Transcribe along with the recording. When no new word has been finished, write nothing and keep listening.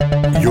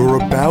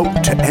You're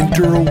about to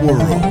enter a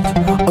world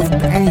of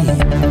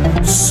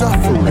pain,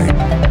 suffering,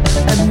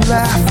 and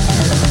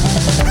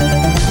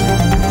laughter.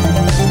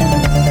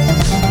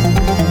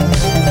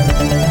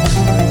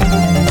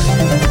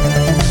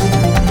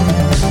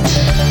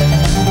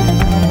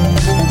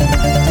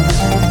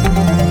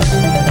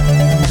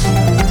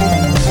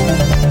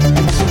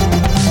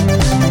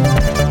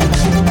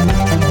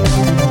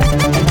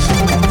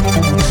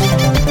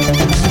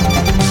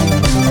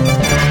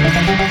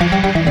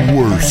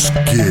 Worst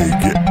gig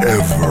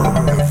ever.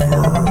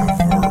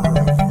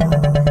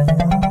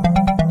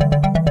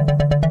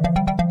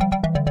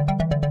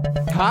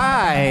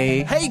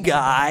 Hi. Hey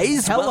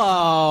guys!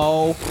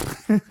 Hello.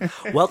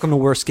 Welcome to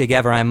Worst Gig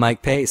Ever. I'm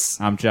Mike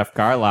Pace. I'm Jeff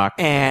Garlock.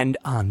 And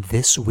on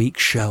this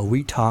week's show,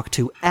 we talk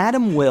to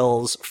Adam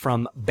Wills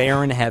from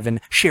Bear in Heaven,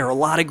 share a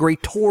lot of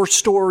great tour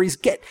stories,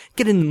 get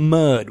in the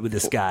mud with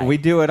this guy. We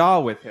do it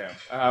all with him.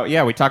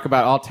 We talk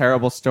about all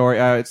terrible story.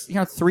 It's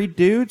three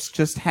dudes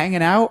just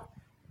hanging out,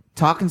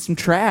 talking some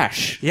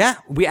trash. Yeah,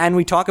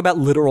 we talk about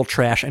literal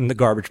trash and the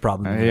garbage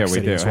problem in New York We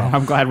City do. as well.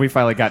 I'm glad we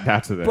finally got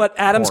down to this. But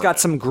Adam's got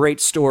some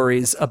great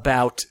stories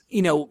about,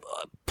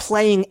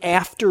 playing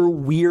after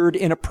weird,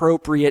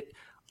 inappropriate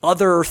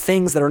other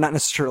things that are not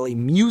necessarily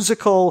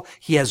musical.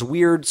 He has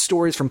weird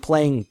stories from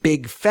playing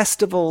big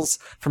festivals,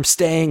 from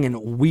staying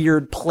in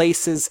weird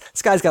places.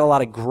 This guy's got a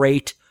lot of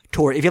great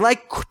tour. If you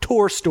like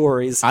tour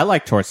stories, I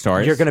like tour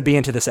stories. you're going to be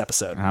into this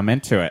episode. I'm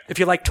into it. If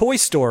you like Toy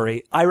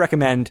Story, I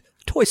recommend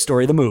Toy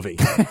Story the movie.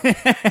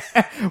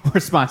 We're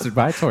sponsored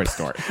by Toy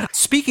Story.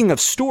 Speaking of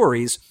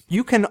stories,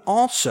 you can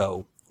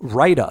also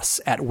write us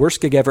at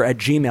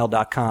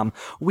worstgigever@gmail.com.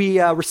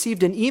 We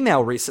received an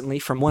email recently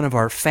from one of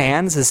our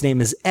fans. His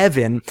name is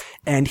Evan,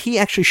 and he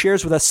actually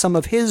shares with us some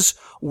of his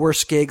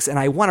worst gigs, and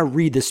I want to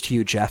read this to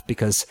you, Jeff,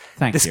 because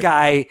this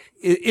guy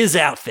is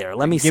out there.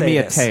 Let me say Give me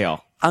this. a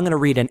tale. I'm going to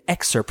read an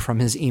excerpt from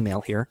his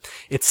email here.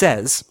 It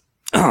says,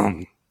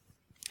 it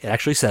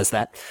actually says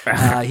that,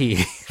 he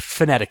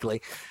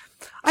phonetically,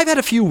 I've had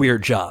a few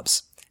weird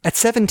jobs. At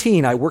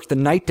 17, I worked the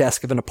night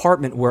desk of an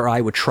apartment where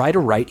I would try to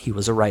write, he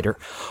was a writer,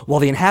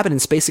 while the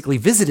inhabitants basically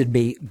visited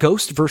me,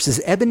 Ghost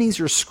versus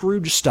Ebenezer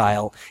Scrooge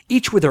style,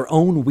 each with their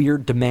own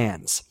weird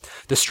demands.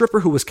 The stripper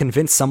who was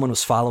convinced someone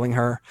was following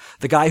her,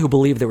 the guy who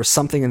believed there was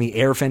something in the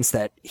air vents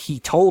that he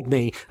told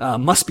me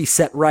must be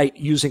set right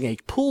using a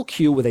pool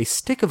cue with a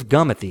stick of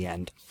gum at the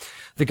end.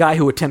 The guy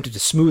who attempted to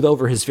smooth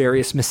over his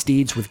various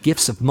misdeeds with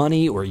gifts of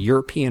money or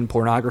European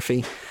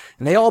pornography.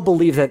 And they all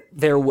believed that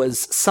there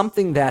was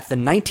something that the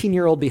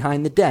 19-year-old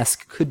behind the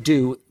desk could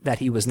do that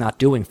he was not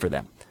doing for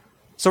them.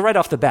 So right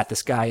off the bat,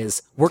 this guy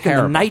is working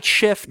the night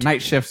shift.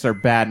 Night shifts are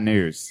bad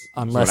news.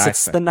 Unless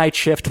it's the night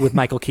shift with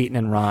Michael Keaton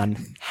and Ron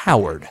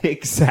Howard.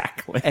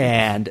 Exactly.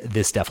 And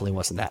this definitely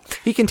wasn't that.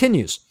 He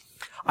continues.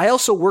 I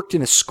also worked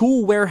in a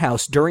school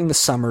warehouse during the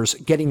summers,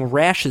 getting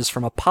rashes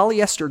from a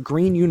polyester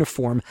green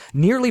uniform,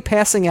 nearly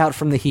passing out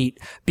from the heat,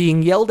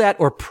 being yelled at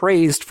or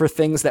praised for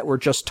things that were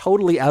just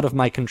totally out of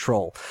my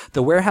control.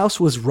 The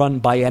warehouse was run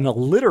by an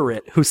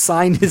illiterate who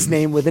signed his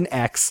name with an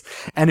X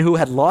and who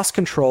had lost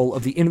control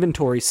of the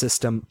inventory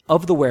system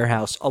of the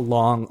warehouse a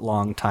long,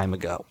 long time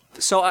ago.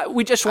 So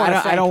we just want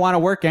to I don't want to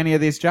work any of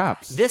these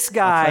jobs. This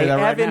guy,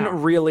 Evan,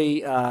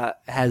 really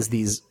has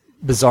these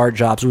bizarre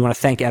jobs. We want to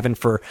thank Evan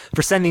for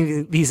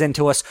sending these in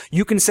to us.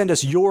 You can send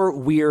us your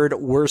weird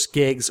worst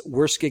gigs,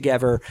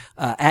 worstgigever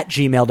at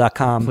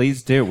gmail.com.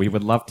 Please do. We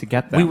would love to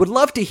get them. We would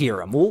love to hear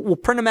them. We'll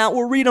print them out.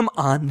 We'll read them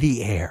on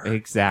the air.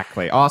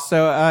 Exactly.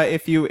 Also,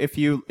 if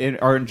you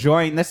are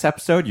enjoying this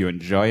episode, you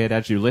enjoy it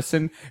as you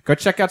listen, go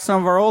check out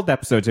some of our old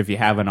episodes if you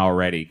haven't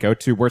already. Go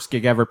to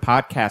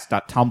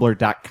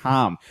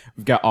worstgigeverpodcast.tumblr.com.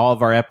 We've got all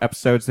of our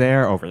episodes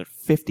there, over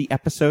 50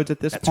 episodes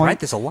at this point. That's right.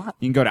 There's a lot.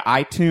 You can go to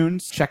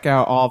iTunes, check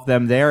out all of them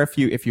there if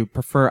you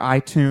prefer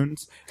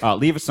iTunes.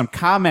 Leave us some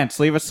comments,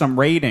 leave us some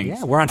ratings.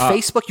 Yeah, we're on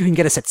Facebook. You can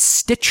get us at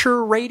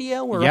Stitcher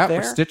Radio. We're up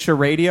there. Stitcher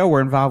Radio. We're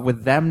involved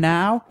with them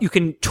now. You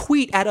can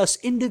tweet at us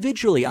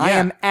individually. I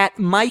am at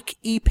Mike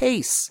E.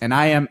 Pace. And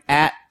I am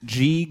at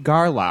G.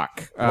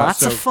 Garlock.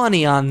 Lots of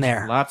funny on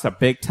there. Lots of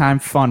big time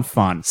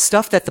fun.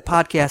 Stuff that the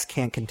podcast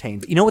can't contain.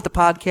 But you know what the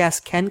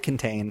podcast can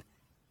contain?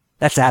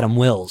 That's Adam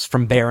Wills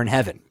from Bear in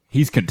Heaven.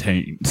 He's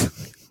contained.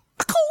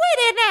 Quit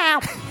it now!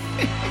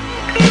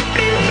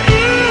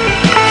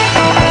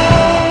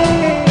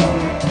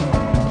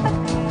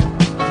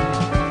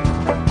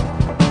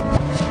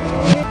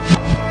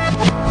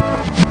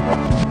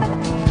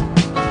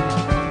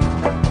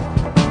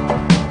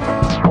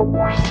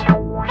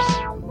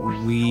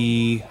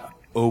 We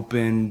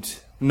opened...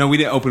 No, we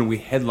didn't open. We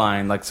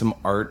headlined like some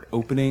art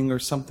opening or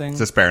something. Is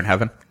this Bear in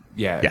Heaven?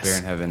 Yeah, Yes. Bear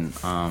in Heaven.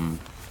 Probably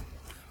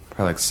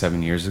like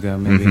 7 years ago,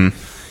 maybe.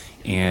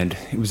 And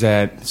it was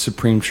at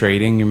Supreme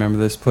Trading. You remember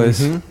this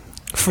place?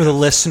 For the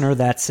listener,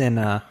 that's in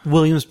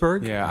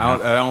Williamsburg. Yeah,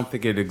 I don't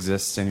think it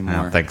exists anymore.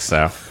 I don't think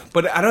so.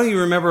 But I don't even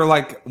remember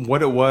like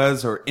what it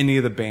was or any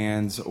of the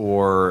bands,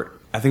 or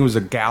I think it was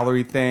a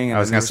gallery thing. I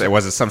was going to say,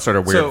 was it some sort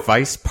of weird So-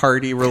 Vice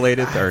party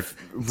related? Or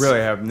really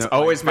have no.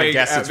 always my vague-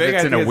 guess is vague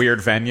it's in a ideas.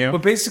 weird venue.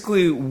 But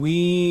basically,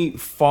 we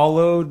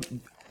followed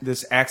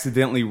this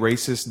accidentally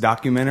racist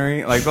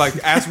documentary. Like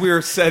as we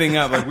were setting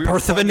up, like we were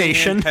Birth of a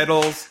Nation.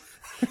 pedals,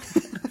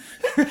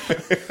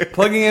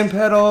 plugging in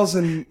pedals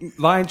and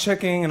line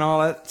checking and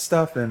all that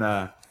stuff.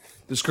 And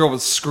this girl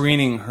was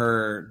screening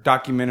her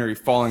documentary,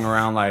 falling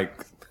around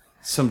like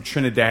some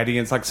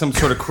Trinidadians, like some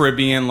sort of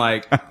Caribbean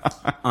like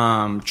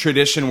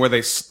tradition where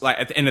they like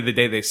at the end of the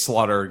day they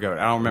slaughter a goat.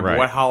 I don't remember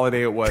what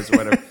holiday it was, or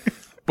whatever.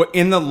 But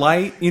in the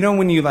light, you know,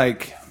 when you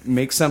like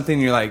make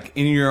something, you're like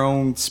in your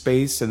own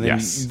space, and then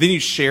you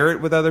share it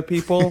with other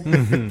people.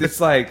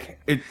 It's like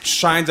it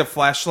shines a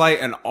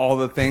flashlight on all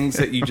the things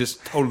that you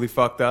just totally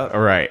fucked up.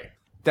 Right.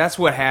 That's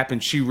what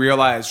happened. She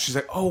realized, she's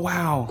like, oh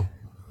wow,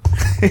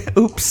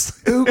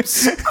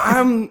 Oops.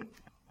 I'm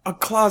a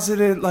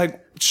closeted like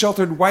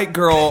sheltered white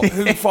girl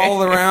who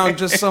followed around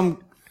just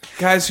some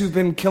guys who've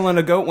been killing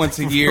a goat once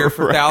a year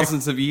for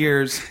thousands of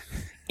years.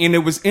 And it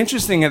was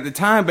interesting at the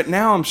time, but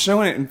now I'm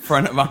showing it in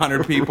front of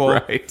 100 people.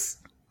 Right.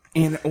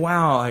 And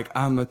wow, like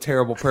I'm a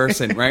terrible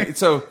person, right?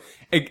 So,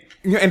 and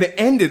it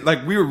ended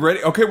like we were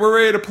ready. Okay, we're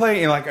ready to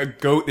play, and like a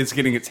goat is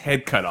getting its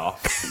head cut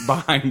off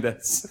behind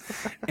us,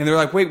 and they're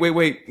like, wait,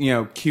 you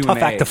know, Q&A, Tough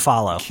act to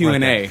follow.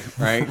 Q&A,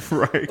 right?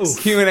 Right.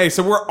 Q&A.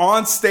 So we're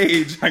on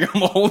stage, like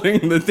I'm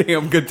holding the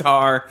damn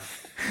guitar.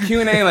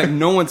 Q&A, like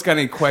no one's got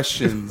any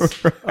questions,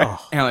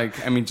 and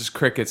like I mean, just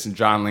crickets. And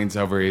John leans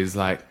over, he's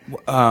like,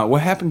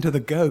 "What happened to the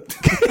goat?"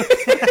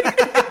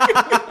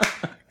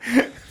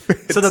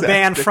 So the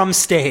band from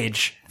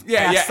stage.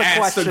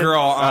 Asked the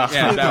girl.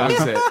 That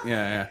was it.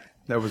 Yeah.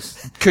 That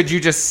was. Could you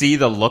just see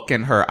the look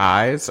in her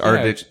eyes, or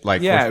did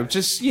like?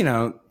 Just you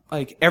know,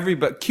 like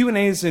everybody.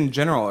 Q&As in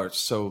general are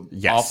so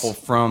awful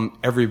from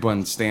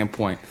everyone's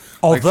standpoint.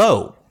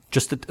 Although,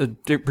 just a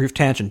brief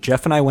tangent,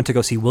 Jeff and I went to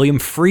go see William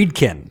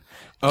Friedkin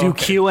do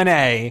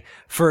Q&A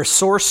for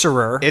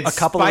Sorcerer in a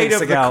couple of weeks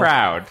spite of ago. the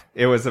crowd,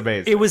 it was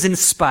amazing. It was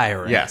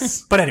inspiring.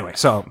 Yes. But anyway,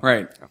 so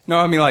Right. No,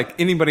 I mean like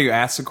anybody who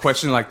asks a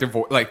question, like their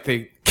voice, like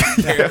they're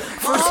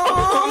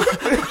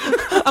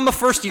I'm a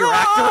first-year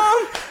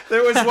actor.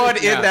 There was one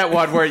in that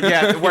one where it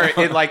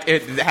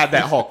had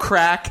that whole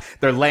crack.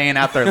 They're laying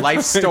out their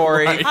life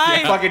story.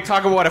 Fucking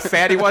talking about what a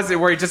fan he was,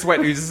 and where he just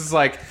went. He just was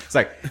like, it's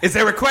like, is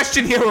there a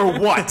question here or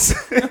what?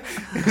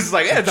 It's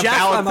like, it's a Jeff,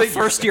 valid I'm a thing.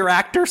 first-year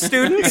actor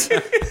student.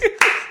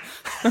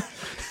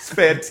 It's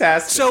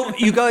fantastic. So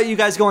you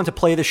guys go on to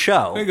play the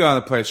show. we go on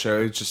the play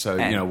show. It's just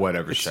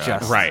whatever show.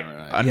 just- right,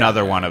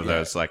 another one of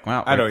those. Like,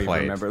 well, I don't we even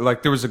played. remember.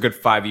 Like there was a good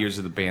 5 years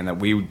of the band that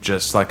we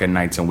just like a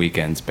nights and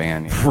weekends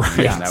band. You know? Right.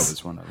 And that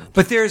was one of them.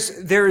 But there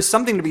is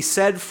something to be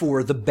said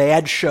for the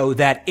bad show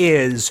that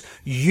is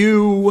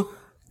you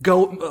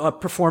go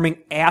performing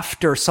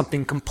after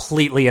something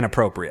completely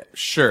inappropriate.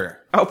 Sure.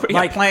 Oh, but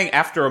Like- playing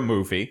after a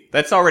movie.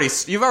 That's already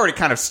you've already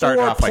kind of started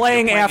Or off like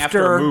playing you're playing after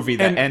after a movie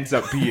that an- ends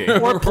up being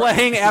Or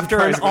playing after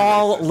an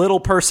all little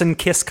person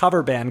Kiss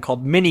cover band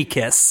called Mini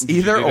Kiss.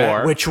 either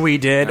or. Which we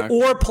did,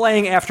 or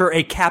playing after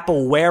a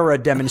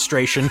capoeira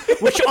demonstration,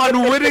 which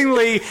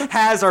unwittingly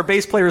has our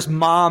bass player's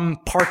mom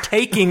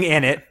partaking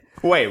in it.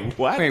 Wait,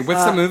 what? Wait,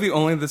 what's the movie?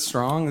 Only the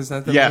Strong? Is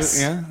that the Yes,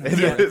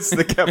 movie? it is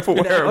the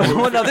capoeira movie.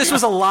 Well, no, this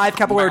was a live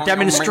capoeira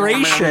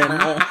demonstration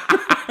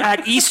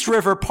at East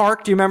River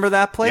Park. Do you remember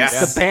that place?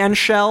 Yes. The band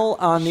shell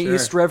on the Sure.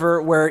 East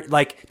River, where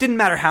like didn't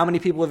matter how many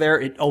people were there,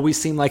 it always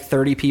seemed like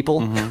 30 people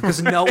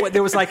because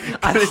there was like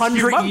 100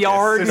 humongous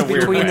yards in a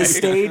weird between way. the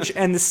stage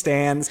and the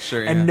stands,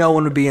 Sure, and yeah. no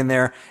one would be in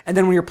there. And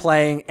then when you're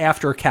playing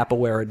after a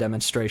capoeira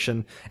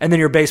demonstration, and then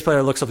your bass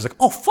player looks up, and is like,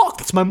 "Oh fuck,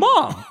 that's my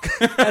mom,"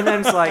 and then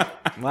it's like,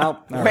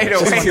 "Well, all right."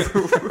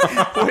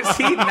 Was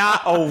he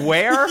not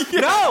aware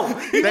No,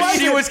 he that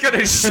she wasn't. was going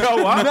to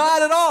show up?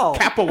 Not at all.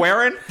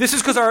 Capoeiran? This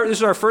is because this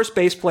is our first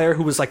bass player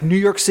who was like New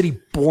York City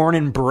born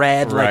and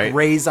bred, Right. like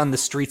raised on the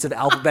streets of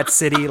Alphabet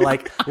City,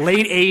 like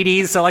late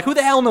 80s. So like, who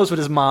the hell knows what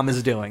his mom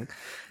is doing?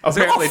 He's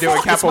like, Apparently doing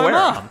fuck, it's my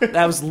capoeira. mom.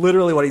 That was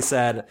literally what he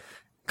said.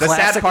 The sad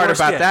Classic part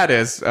worst about gig. that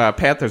is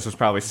Panthers was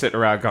probably sitting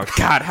around going,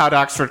 God, how'd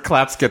Oxford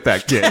Claps get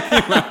that gig?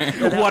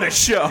 What a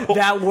show.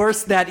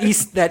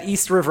 That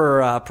East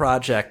River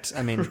project.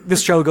 I mean,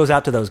 this show goes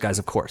out to those guys,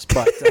 of course.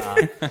 But Put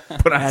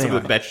on some Anyway.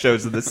 of the best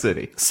shows in the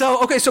city.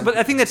 but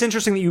I think that's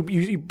interesting that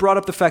you brought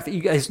up the fact that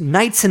you guys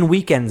nights and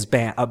weekends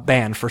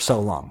band for so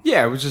long.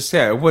 Yeah, it was just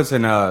it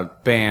wasn't a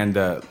band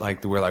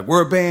like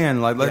we're a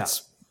band, like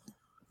let's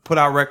put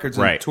out records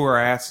and Right. tour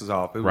our asses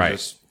off. It was Right.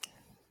 just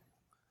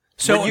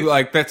So you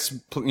like that's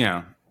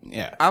yeah.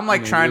 I'm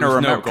like trying to there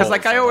was no remember because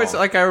like goals I always at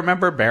all. like I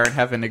remember Baron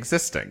Heaven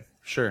existing.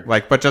 Sure.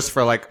 Like, but just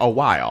for like a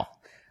while.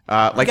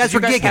 Like, guys did you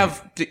were guys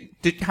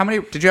gigging. have? How many?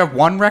 Did you have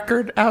one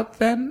record out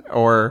then,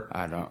 or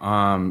I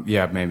don't.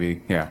 Yeah,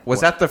 maybe. Yeah.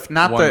 was that the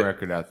not one the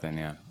record out then?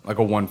 Yeah, like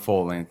a one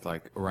full length,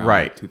 like around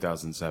Right.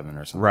 2007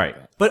 or something. right?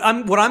 Like that.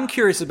 But what I'm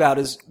curious about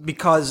is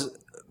because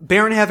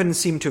Baron Heaven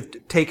seemed to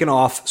have taken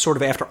off sort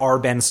of after our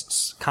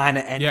bands kind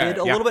of ended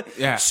a little bit.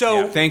 Yeah. So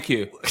yeah. Thank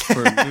you for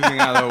moving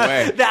out of the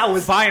way. that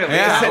was Finally,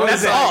 Yeah, that's, that was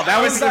that's it. all. That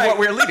I was was like- what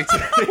we were leading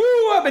to.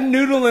 Woo, I've been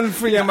noodling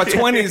for my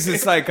 20s.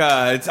 It's like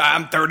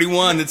I'm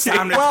 31. It's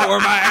time to pour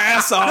my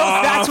ass off.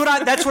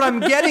 No, that's what I'm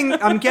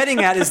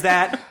getting at is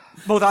that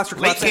both Oscar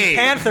Klutz Late and game.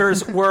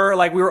 Panthers were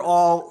like, we were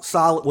all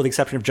solid, with the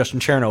exception of Justin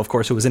Cherno, of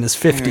course, who was in his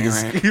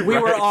 50s. We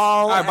were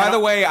all. By the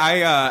way, I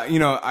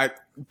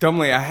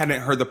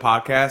hadn't heard the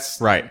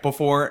podcast Right.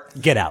 before.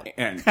 Get out.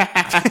 And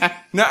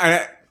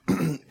no,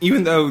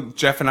 even though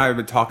Jeff and I have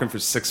been talking for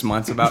 6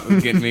 months about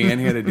getting me in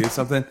here to do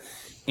something,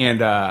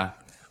 and I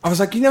was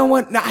like, you know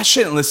what? Nah, I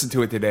shouldn't listen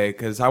to it today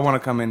because I want to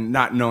come in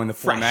not knowing the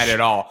format at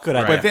all. Good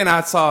idea. But then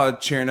I saw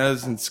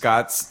Cherno's and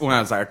Scott's when I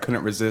was like, I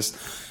couldn't resist.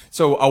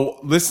 So I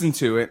listened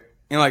to it.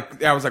 And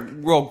like, I was like,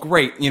 well,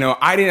 great. You know,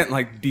 I didn't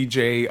like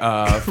DJ,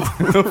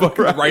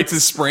 Right to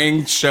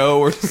Spring show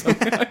or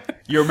something.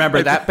 You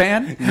remember that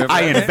band?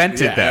 I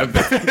invented them.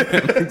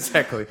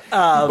 Exactly.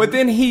 But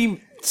then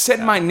he said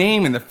my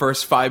name in the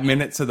first 5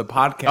 minutes of the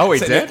podcast. Oh, he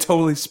and did? It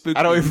totally spooked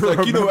I don't me. even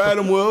Like, you know remember.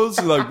 Adam Wells?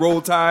 He's like, Roll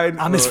Tide.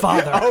 I'm his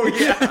father. Oh,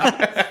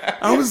 yeah.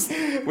 I was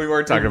We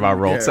were talking about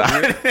Roll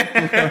Tide.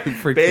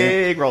 freaking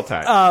Big Roll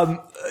Tide.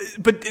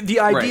 But the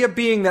idea Right.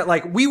 being that,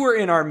 like, we were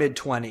in our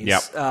mid-20s.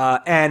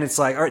 Yep. And it's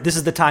like, all right, this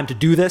is the time to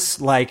do this.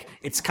 Like,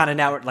 it's kind of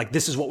now, like,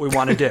 this is what we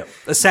want to do,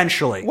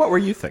 essentially. What were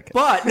you thinking?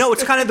 But no,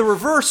 it's kind of the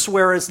reverse.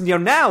 Whereas, you know,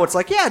 now it's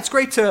like, yeah, it's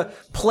great to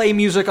play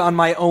music on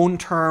my own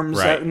terms,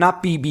 Right.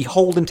 not be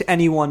beholden to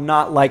anyone,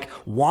 not like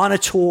want to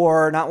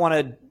tour, not want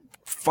to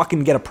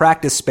fucking get a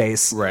practice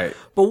space. Right.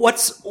 But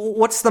what's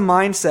the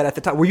mindset at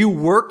the time? Were you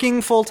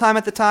working full time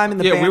at the time? In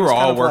the Yeah, band we was were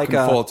kind all of like working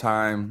a- full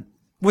time.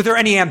 Were there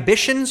any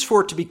ambitions for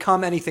it to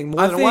become anything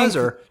more I than it was?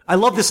 think- Or I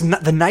love this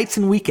the nights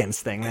and weekends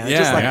thing, man. It's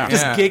just Yeah, like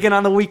just yeah. gigging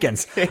on the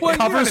weekends. Well, you know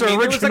Covers what I or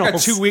mean? It was like a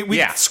originals. 2 week. We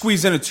Yeah.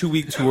 squeeze in a 2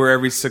 week tour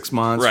every 6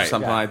 months or Right.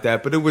 something Yeah. like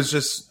that. But it was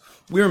just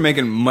we were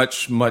making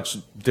much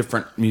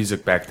different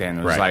music back then.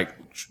 It was Right. like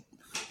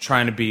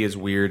trying to be as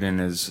weird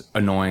and as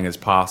annoying as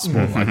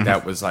possible. Like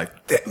that was like,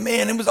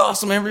 man, it was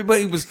awesome.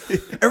 Everybody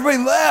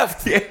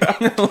left. Yeah,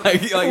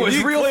 like was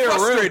you could real clear a room.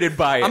 frustrated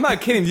by it. I'm not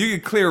kidding. You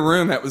could clear a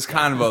room that was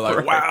kind of a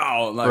like,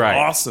 wow, like Right.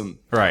 awesome.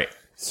 Right.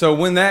 So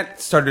when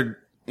that started,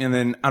 and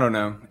then I don't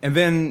know, and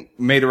then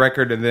made a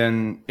record, and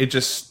then it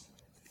just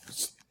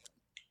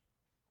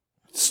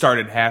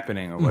started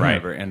happening or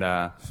whatever. And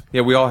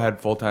yeah, we all had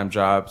full time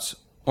jobs,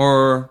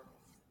 or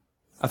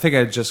I think I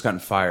had just gotten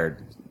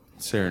fired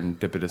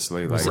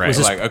serendipitously, like was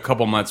this- like a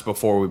couple months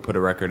before we put a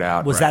record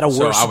out. Was that a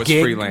So worse I was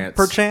gig, freelance.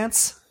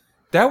 perchance?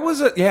 That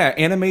was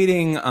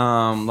animating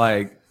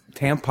like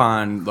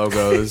tampon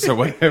logos or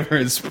whatever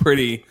is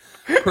pretty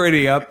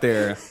up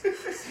there.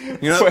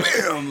 You know,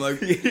 bam,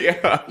 like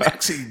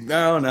actually,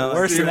 no.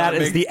 Worse than that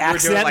is the we're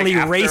doing, like, accidentally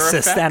After racist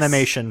Effects?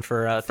 animation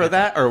for For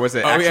that, or was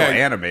it actual yeah.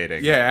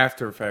 animating? Yeah,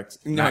 After Effects.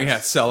 No, yeah,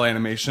 cell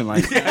animation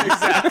like that.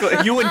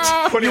 exactly. You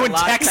and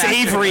Tex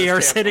Avery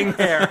are sitting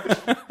there,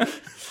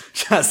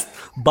 just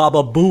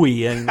Baba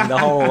Booey and the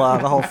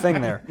whole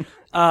thing there.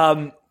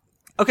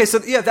 Okay,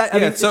 so yeah, that I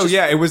mean, it's just-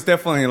 it was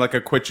definitely like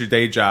a quit your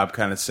day job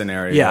kind of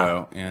scenario.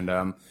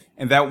 Yeah.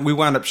 And that we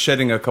wound up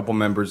shedding a couple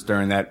members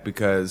during that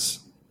because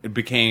it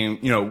became,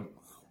 you know,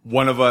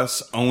 one of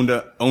us owned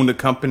a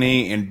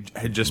company and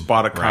had just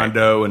bought a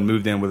condo and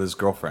moved in with his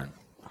girlfriend.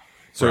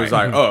 So it was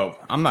like, oh,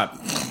 I'm not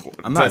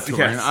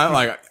touring.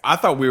 I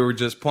thought we were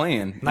just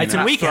playing Nights you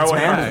know? and weekends,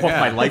 Throwing man.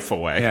 my life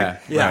away. Yeah,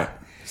 Yeah. right.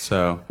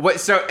 So What,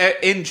 so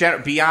in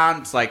general,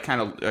 beyond like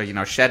kind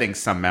of shedding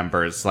some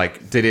members,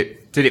 like did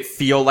it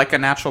feel like a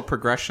natural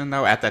progression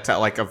though at that time,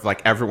 like of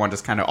like everyone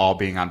just kind of all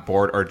being on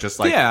board, or just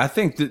like yeah, I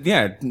think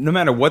that, no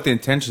matter what the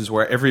intentions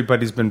were,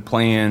 everybody's been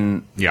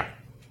playing yeah,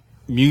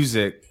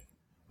 music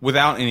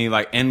without any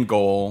like end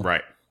goal,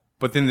 right,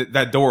 But then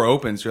that door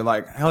opens, you're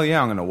like, hell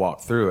yeah, I'm gonna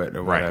walk through it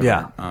or Right. whatever.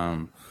 Yeah.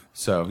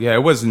 So yeah,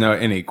 it wasn't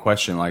any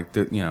question. Like,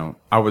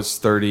 I was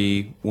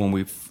 30 when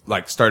we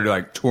started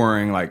like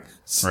touring, like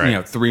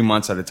Right. 3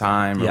 months at a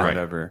time or Yeah.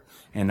 whatever,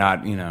 and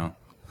not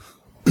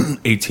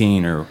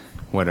 18 or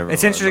whatever.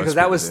 It's it interesting because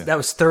was. that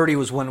was 30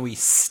 was when we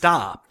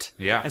stopped.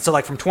 Yeah. And so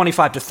like from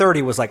 25 to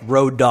 30 was like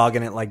road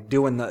dogging it, like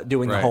doing the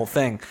Right. whole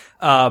thing.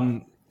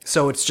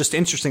 So it's just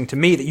interesting to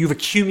me that you've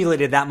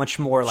accumulated that much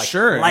more like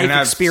Sure, life and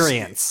I've-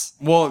 experience.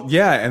 Well,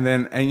 yeah, and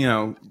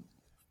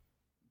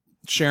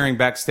sharing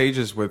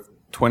backstages with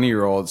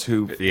 20-year-olds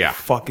who Yeah.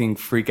 fucking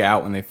freak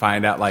out when they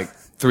find out like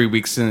 3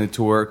 weeks in the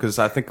tour, because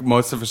I think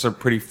most of us are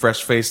pretty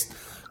fresh-faced,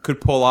 could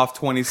pull off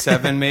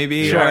 27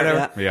 maybe Sure, or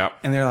whatever. yeah.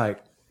 And they're like,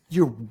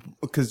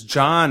 because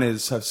John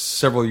is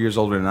several years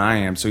older than I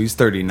am, so he's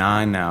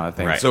 39 now, I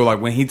think. Right. So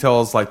like when he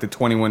tells like the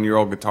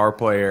 21-year-old guitar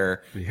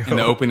player in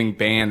the opening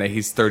band that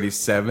he's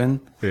 37,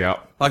 yeah.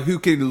 like who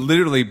could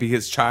literally be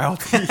his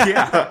child?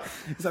 Yeah,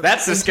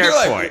 that's the scare You're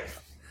like- point.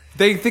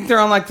 They think they're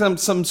on like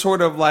some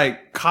sort of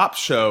like cop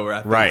show,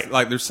 I think. Right.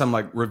 Like there's some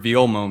like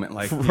reveal moment,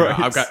 like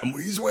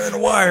he's wearing a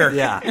wire.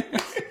 Yeah.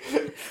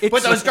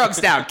 Put those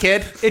drugs down,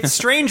 kid. It's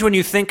strange when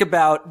you think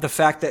about the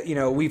fact that,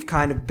 we've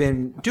kind of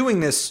been doing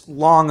this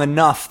long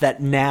enough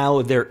that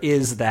now there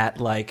is that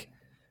like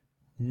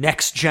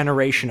next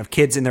generation of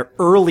kids in their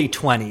early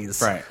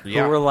 20s Right.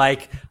 Yeah. who are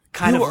like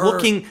kind Who of are-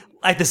 looking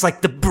like this,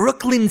 like the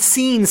Brooklyn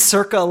scene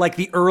circa like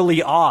the early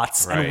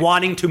aughts Right. and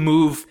wanting to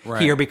move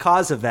Right. here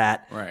because of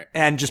that. Right.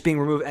 And just being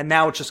removed. And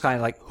now it's just kind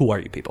of like, who are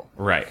you people?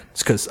 Right.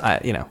 It's because I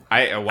walking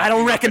don't up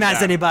and recognize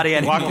down- anybody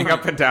anymore. Walking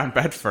up and down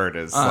Bedford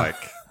is like,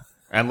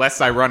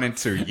 unless I run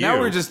into you. Now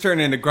we're just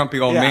turning into grumpy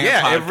old man.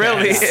 Yeah, it podcast.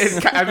 really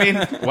is. I mean,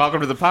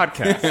 welcome to the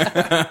podcast.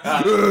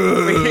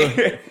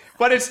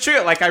 But it's true.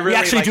 Like, I really We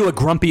actually like, do a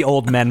grumpy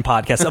old men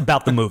podcast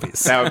about the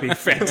movies. That would be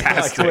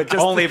fantastic. Just-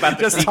 Only about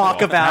the just sequel,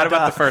 talk about, not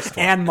about the first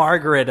one. Anne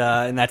Margaret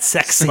in that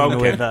sex scene Smoking,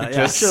 with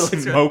just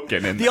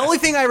smoking. In The only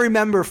thing I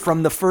remember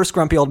from the first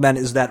Grumpy Old Men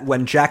is that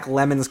when Jack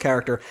Lemmon's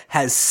character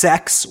has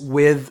sex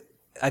with,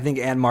 I think,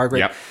 Anne Margaret,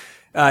 Yep.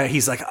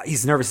 he's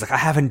nervous. He's like, I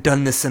haven't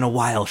done this in a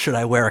while. Should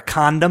I wear a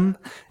condom?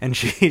 And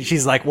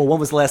she's like, well,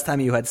 when was the last time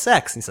you had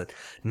sex? And he said,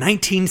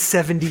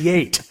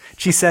 1978.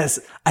 She says,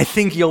 I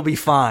think you'll be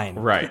fine.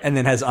 Right. And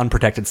then has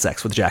unprotected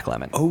sex with Jack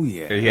Lemmon. Oh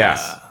yeah.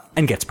 Yes.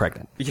 And gets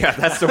pregnant. Yeah,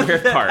 that's the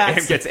weird part.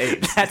 And gets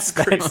AIDS. That's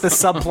the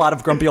subplot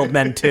of Grumpy Old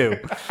Men 2.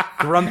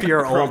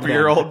 Grumpier old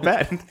men. Old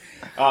men.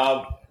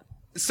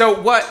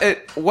 So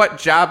what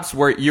jobs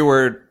were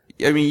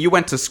I mean, you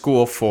went to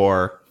school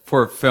for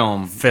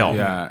Film. Film.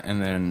 Yeah,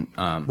 and then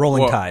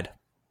Rolling well, Tide.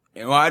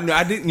 Well,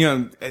 I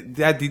didn't.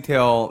 That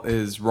detail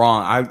is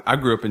wrong. I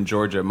grew up in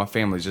Georgia. My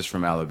family's just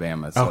from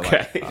Alabama. So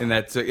Okay. and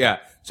that's yeah.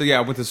 So yeah,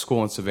 I went to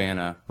school in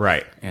Savannah.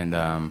 Right.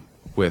 And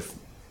with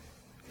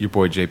your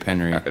boy Jay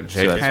Penry.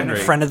 Jay that's- Penry.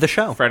 Friend of the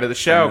show. friend of the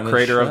show, Friend of the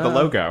creator of the show.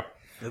 logo.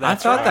 I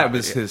thought that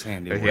was his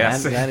handiwork.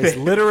 Yes. That is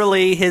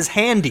literally his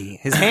hand.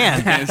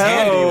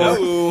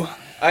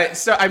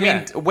 So, I mean,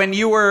 Yeah. when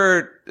you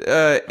were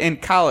in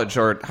college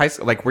or high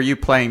school, like, were you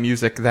playing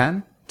music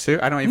then too?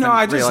 I don't even. No,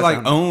 I just realize like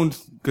I'm- owned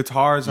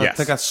guitars. I Yes.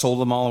 think I sold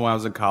them all when I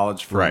was in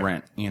college for Right.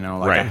 rent.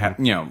 Like Right. I had,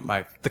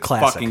 my The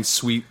classic. fucking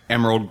sweet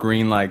emerald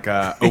green like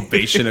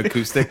Ovation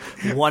acoustic.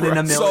 One in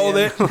a million. Sold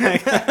it.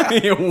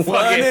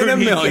 One in a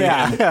million.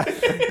 Yeah.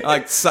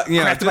 Like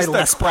Cracked by just the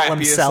Les Paul crappiest,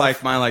 himself.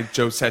 like my like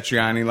Joe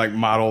Satriani like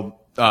modeled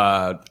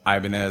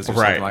Ibanez or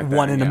Right. something like that.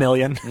 One in a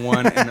million.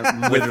 One in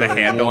a With the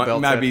handle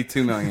built might in. be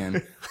 2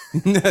 million.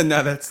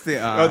 No, that's the.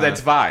 Oh,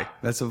 that's Vi.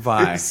 That's a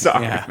vibe.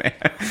 Sorry, Yeah. man.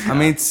 I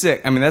mean, it's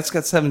sick. I mean, that's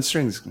got 7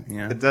 strings.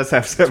 It does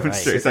have 7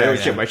 strings. I always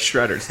Yeah. get my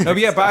shredders. No,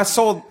 but yeah, but I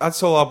sold,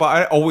 but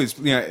I always,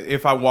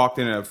 if I walked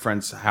in a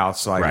friend's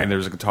house, like, Right. and there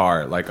was a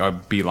guitar, like,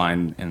 I'd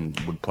beeline and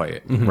would play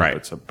it.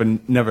 Right. So,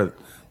 but never,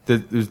 the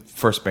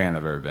first band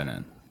I've ever been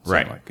in. So,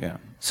 Right. Like, yeah.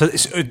 So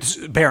it's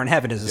Bear in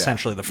Heaven is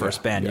essentially the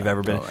first band you've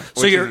ever been in. totally.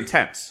 So Which you're is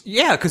intense.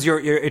 yeah, because you're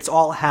it's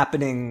all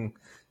happening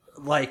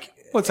like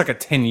Well, it's like a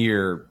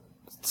 10-year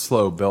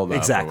slow build up.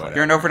 Exactly.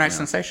 You're an overnight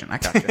sensation. I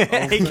got you.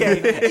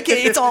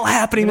 okay, it's all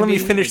happening. Let me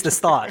finish this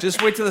thought.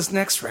 Just wait till this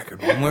next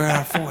record when we're in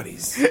our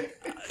 40s.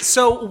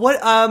 So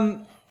what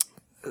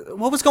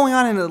was going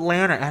on in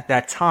Atlanta at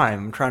that time?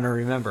 I'm trying to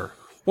remember.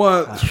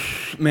 Well,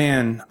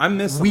 man, I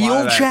miss a lot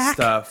of that Wheeljack?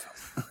 stuff.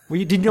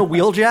 Did you know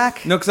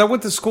Wheeljack? No, because I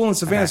went to school in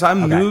Savannah, so I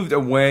moved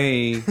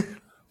away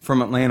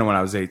from Atlanta when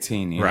I was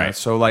 18. You know? Right.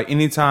 So like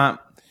anytime,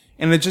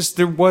 and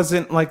there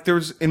wasn't like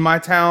in my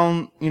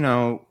town,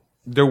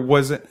 there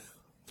wasn't.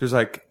 There's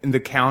like in the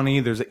county,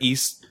 there's an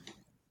east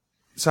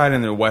side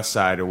and the west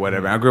side or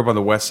whatever. I grew up on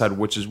the west side,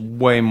 which is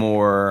way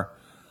more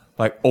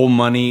like old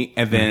money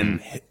and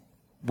then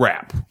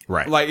rap.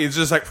 Right. Like it's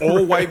just like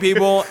old white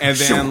people and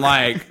then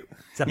like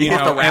that you Buck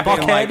know, the Rap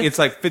and then, like Head? it's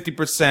like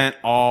 50%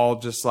 all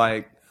just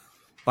like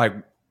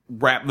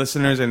rap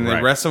listeners, and the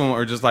Right. rest of them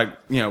are just like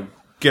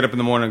get up in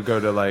the morning and go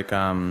to like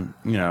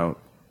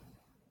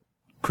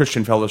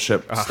Christian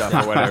fellowship stuff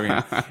or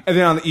whatever. And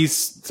then on the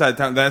east side of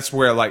town, that's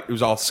where like it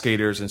was all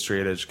skaters and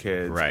straight edge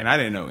kids. Right. And I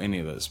didn't know any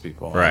of those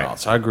people Right. at all.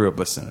 So I grew up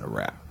listening to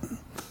rap.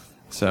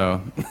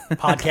 So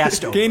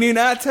Podcast over. can you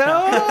not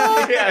tell?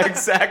 Yeah,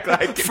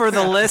 exactly. For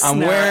the listener, I'm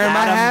wearing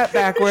my Adam hat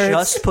backwards.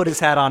 Just put his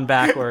hat on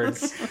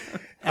backwards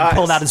and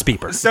pulled out his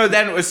beepers.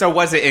 So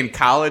was it in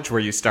college where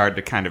you started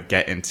to kind of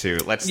get into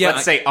let's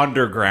say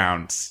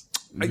underground?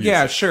 Music?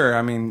 Yeah, sure.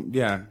 I mean,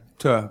 yeah.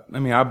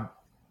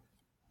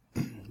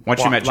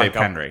 Once you met Jay like a-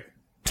 Penry,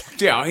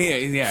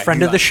 Yeah.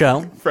 Friend of the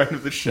show. friend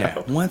of the show. Yeah.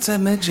 Once I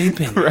met Jay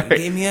Penry, he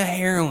gave me a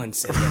heroin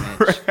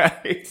syringe.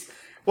 Right.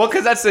 Well,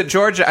 because that's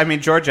Georgia. I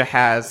mean, Georgia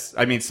has.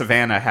 I mean,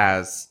 Savannah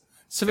has.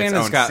 Savannah's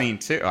its own got scene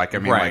too. Like I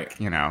mean, Right. like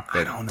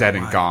the don't know Dead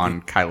and why.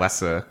 Gone,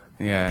 Kylesa,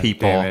 Yeah,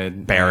 people,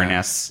 David,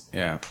 Baroness,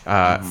 Yeah.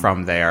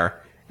 from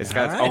there. It's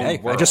got its own Hey,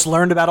 I world. just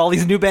learned about all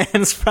these new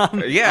bands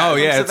from. yeah. Oh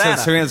yeah, Savannah.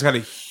 Savannah's got a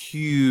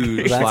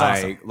huge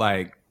That's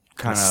like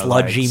kind of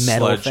sludgy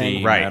metal sludgy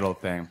thing. Right. metal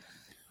thing,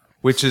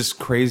 which is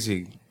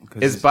crazy.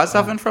 'cause Is it's- Buzz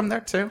Oven from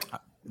there too?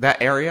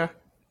 That area?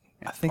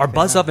 I think Are they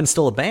Buzz are. Oven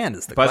still a band?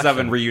 Is the Buzz question.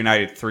 Oven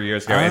reunited 3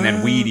 years ago, and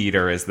then Weed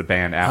Eater is the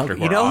band after.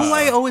 You know who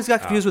I always got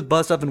confused with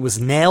Buzz Oven was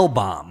Nail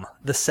Bomb,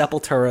 the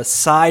Sepultura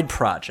side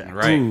project.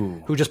 Right.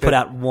 Who just put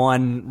out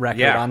one record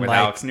Yeah, on with like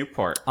Alex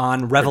Newport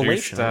on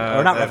Revelation. Produced,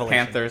 or not the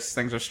Revelation. Panthers.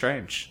 Things Are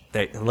Strange.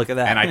 Look at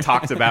that. And I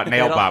talked about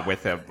Nailbot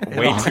with him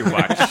way too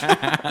much.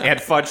 And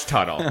Fudge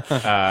Tunnel,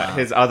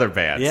 his other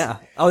bands. yeah.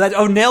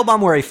 Nail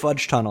Bomb were a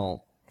Fudge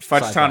Tunnel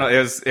Fudge sci-fi. Tunnel.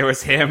 It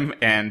was him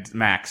and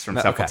Max from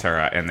Okay.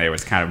 Sepultura, and they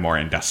was kind of more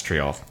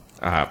industrial,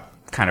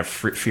 kind of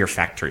Fear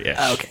Factory-ish.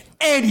 Okay.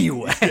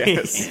 Anyway,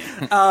 Yes.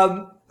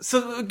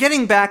 so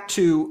getting back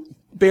to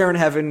Bear in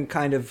Heaven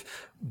kind of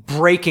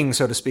breaking,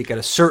 so to speak, at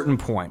a certain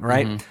point,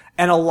 right? Mm-hmm.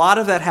 And a lot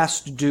of that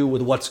has to do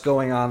with what's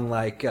going on,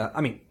 like,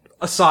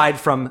 aside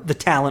from the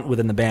talent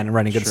within the band and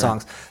writing good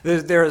songs,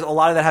 there's a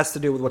lot of that has to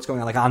do with what's going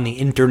on, like, on the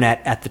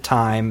internet at the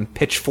time,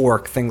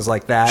 Pitchfork, things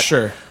like that.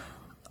 Sure.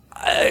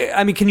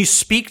 I mean, can you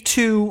speak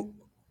to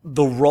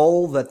the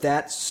role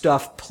that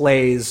stuff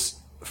plays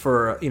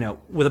for,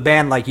 with a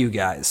band like you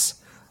guys?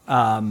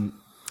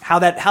 How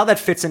that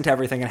fits into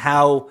everything and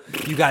how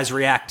you guys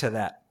react to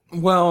that?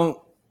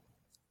 Well,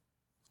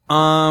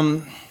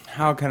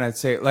 how can I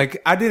say it?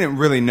 Like, I didn't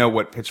really know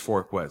what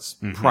Pitchfork was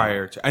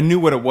prior to. I knew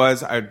what it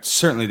was. I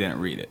certainly didn't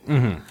read it.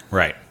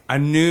 Right. I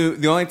knew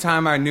the only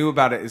time I knew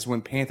about it is when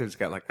Panthers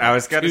got like I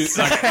was gonna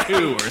say. like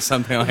 2 or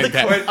something like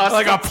that. When us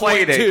Like a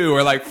played it. 2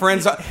 or like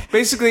friends.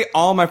 Basically,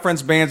 all my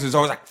friends' bands was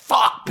always like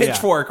 "fuck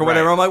Pitchfork" or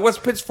whatever. right. I'm like, "What's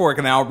Pitchfork?"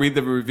 And I'll read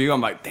the review.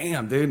 I'm like,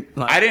 "Damn, dude!"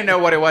 Like, I didn't know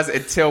what it was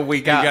until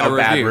we got, got a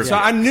bad review. review. So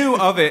I knew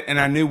of it and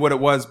I knew what it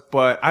was,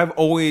 but I've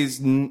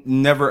always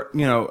never,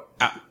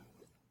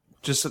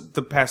 just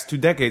the past 2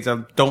 decades, I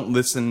don't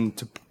listen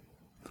to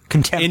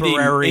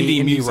Contemporary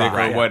indie music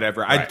rock. or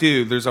whatever. I Right.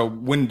 do. There's a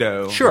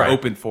window Sure.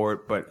 open for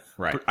it, but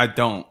Right. I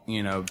don't,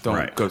 don't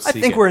Right. go I seek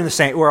think it. we're in the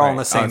same. We're all in the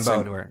Right. same On the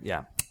same- boat. Where,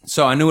 yeah.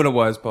 So I knew what it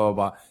was, blah,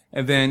 blah, blah.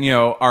 And then,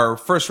 our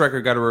first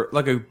record got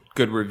a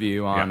good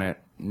review on Yeah. it.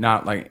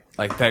 Not like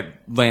that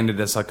landed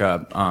us like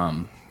a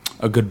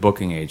good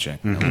booking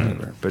agent or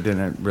whatever, but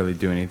didn't really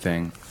do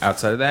anything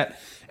outside of that.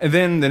 And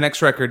then the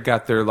next record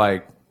got their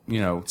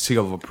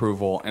seal of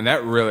approval. And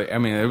that really,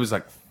 it was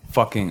like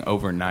fucking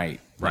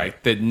overnight. Right.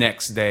 Like the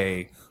next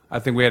day, I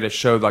think we had a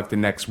show like the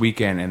next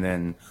weekend, and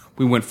then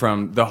we went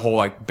from the whole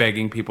like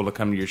begging people to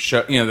come to your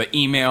show, the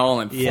email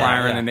and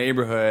flyer in the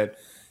neighborhood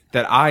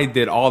that I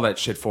did all that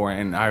shit for,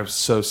 and I was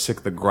so sick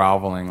of the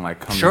groveling, like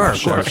come Sure, to of the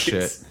show course.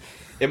 shit.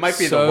 It might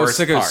be So the worst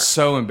sick part. of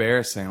so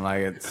embarrassing.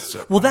 Like it's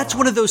Well, that's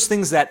one of those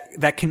things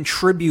that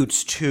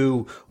contributes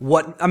to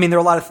what there's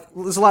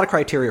a lot of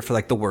criteria for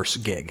like the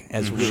worst gig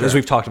as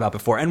we've talked about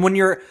before. And when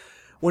you're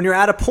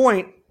at a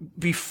point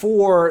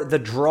before the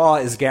draw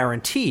is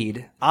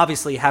guaranteed,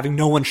 obviously having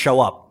no one show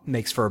up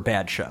makes for a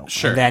bad show.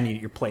 Sure. And then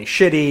you play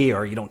shitty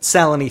or you don't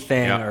sell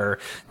anything Yeah. or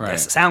Right. the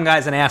sound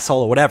guy's an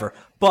asshole or whatever.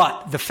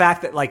 But the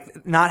fact that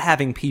like not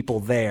having people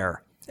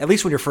there, at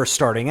least when you're first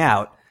starting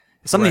out,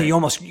 is something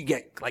Right. you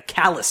get like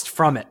calloused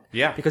from it.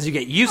 Yeah. Because you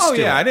get used Oh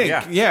to yeah, it. I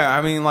didn't. Yeah,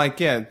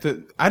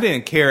 I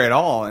didn't care at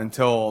all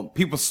until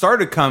people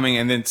started coming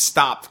and then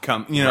stopped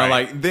coming.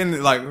 Right. Then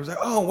it was like,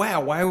 oh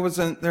wow, why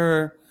wasn't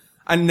there?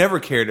 I never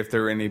cared if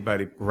there were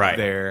anybody Right.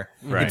 there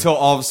Right. until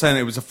all of a sudden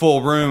it was a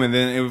full room, and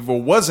then if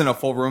it wasn't a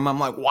full room, I'm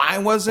like, why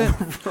wasn't?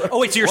 Oh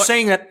wait, so you're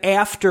saying that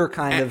after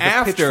kind of the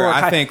After Pitchfork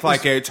I hype think was-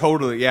 like it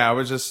totally, I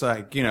was just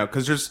like,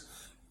 because there's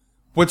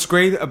what's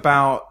great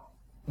about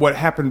what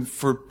happened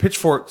for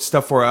Pitchfork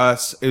stuff for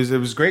us is it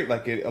was great.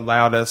 Like it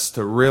allowed us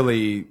to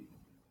really,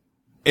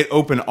 it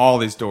opened all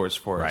these doors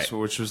for us, Right.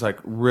 which was like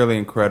really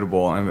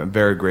incredible. I'm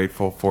very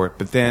grateful for it.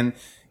 But then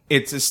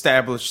it's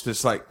established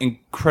this like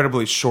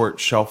incredibly short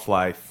shelf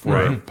life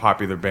for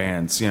popular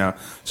bands,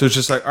 So it's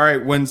just like, all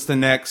right, when's the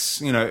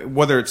next,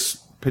 whether it's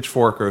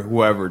Pitchfork or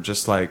whoever,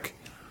 just like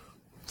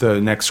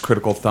the next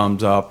Critical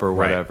Thumbs Up or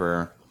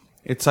whatever.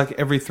 It's like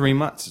every 3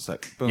 months. It's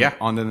like, boom, Yeah.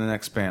 on to the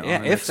next band. Yeah,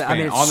 on to the if next that- I band,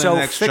 mean, it's on to so the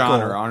next fickle.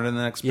 genre, on to the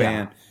next Yeah.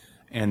 band.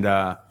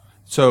 And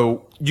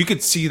so you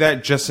could see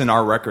that just in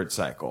our record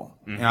cycle.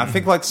 And I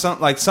think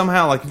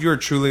somehow like if you're a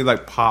truly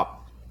like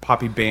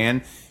poppy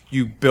band,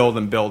 you build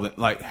and build it,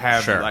 like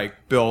have Sure.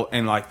 like build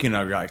and like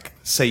like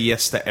say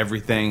yes to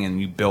everything,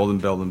 and you build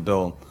and build and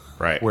build.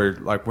 Right. Where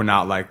like we're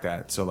not like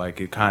that. So like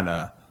it kind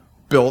of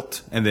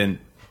built and then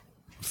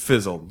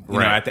fizzled, you know,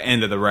 Right. at the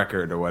end of the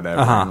record or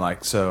whatever. Uh-huh. And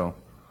like so.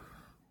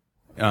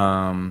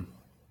 I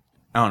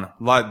don't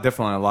know.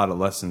 Definitely a lot of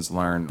lessons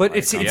learned. But like,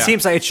 it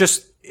seems like it's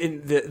just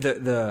in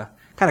the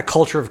kind of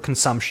culture of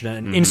consumption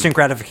and Mm-hmm. instant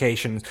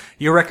gratification.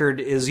 Your record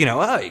is,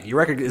 your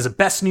record is the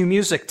best new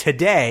music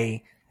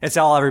today. It's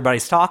all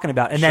everybody's talking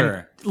about. And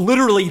Sure. then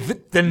literally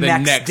the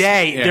next next-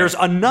 day, yeah, there's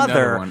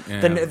another. one,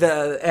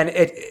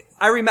 yeah.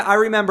 I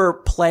remember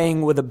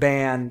playing with a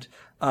band,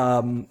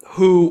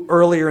 who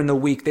earlier in the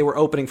week they were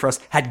opening for us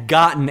had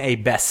gotten a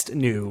best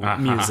new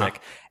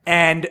music.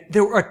 And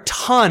there were a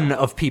ton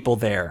of people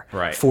there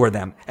Right. for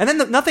them. And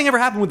then nothing ever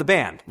happened with the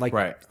band.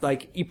 Right.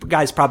 Like you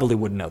guys probably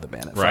wouldn't know the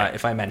band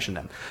if I mentioned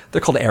them.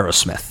 They're called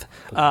Aerosmith.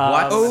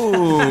 What?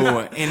 Oh,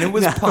 and it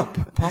was pump.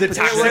 The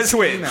Toxic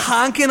Twins.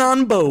 Honking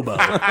on Bobo.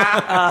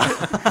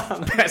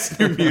 Best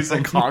new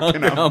music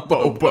honking on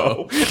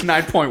Bobo.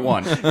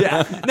 9.1.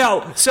 Yeah.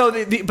 No. So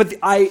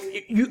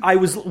I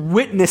was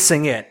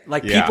witnessing it,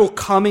 like Yeah. people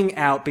coming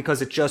out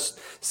because it just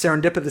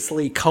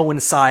serendipitously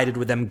coincided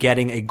with them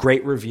getting a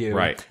great review.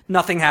 Right.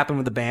 Nothing happened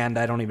with the band.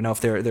 I don't even know if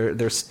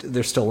they're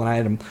still an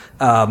item.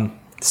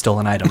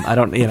 stolen item. I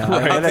don't,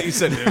 I thought you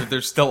said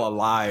they're still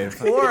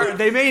alive. or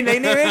they may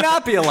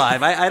not be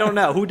alive. I don't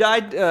know who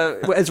died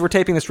as we're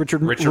taping this.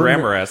 Richard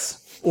Ramirez.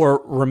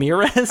 or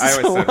Ramirez. I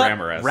always said What?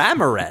 Ramirez.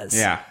 Ramirez.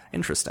 Yeah.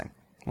 Interesting.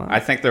 Well, I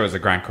think there was a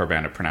grindcore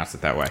band that pronounced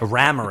it that way.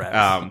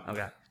 Ramirez.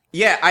 Okay.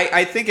 Yeah,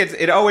 I think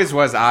it always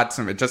was odd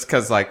to me, just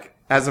because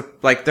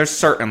there's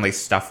certainly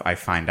stuff I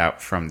find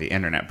out from the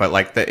internet, but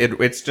like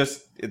it's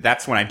just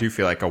that's when I do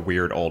feel like a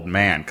weird old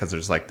man, because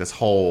there's like this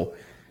whole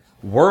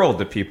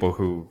world of people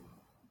who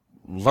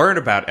learn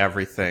about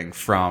everything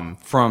from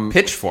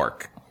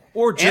Pitchfork,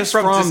 Or just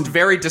and from just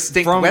very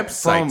distinct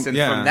websites, and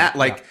from that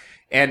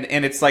and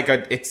it's like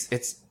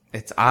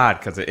it's odd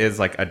because it is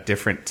like a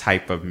different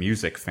type of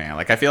music fan.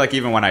 Like I feel like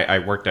even when I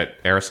worked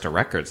at Arista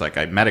Records, like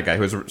I met a guy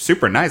who was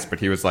super nice, but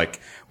he was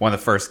like one of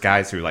the first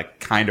guys who like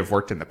kind of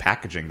worked in the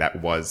packaging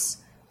that was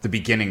the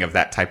beginning of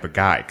that type of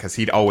guy, because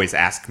he'd always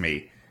ask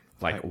me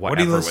like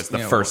whatever was the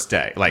first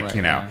day, like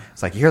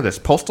it's like, you hear this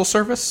postal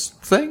service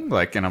thing,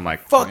 like, and I'm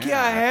like, fuck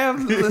yeah, I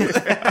have.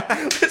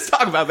 Let's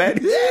talk about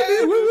that.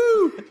 Yeah,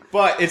 woo!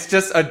 But it's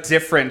just a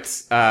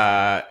different.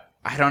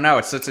 I don't know.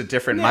 It's such a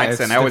different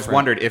mindset. And I always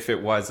wondered if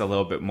it was a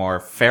little bit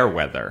more fair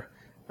weather,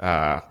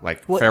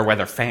 fair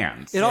weather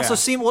fans. It also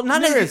seemed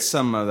not There as is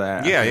some of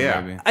that.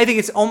 Yeah. I think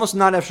it's almost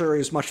not necessarily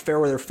as much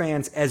Fairweather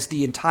fans as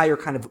the entire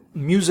kind of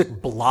music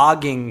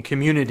blogging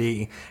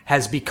community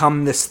has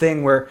become this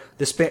thing where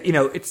this band,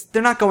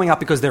 they're not going out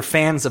because they're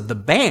fans of the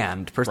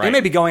band. They may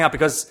be going out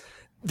because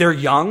they're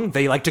young.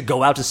 They like to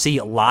go out to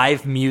see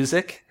live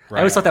music. I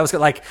always thought that was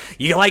like,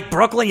 you like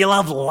Brooklyn, you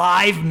love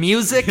live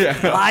music,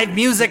 live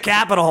music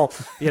capital.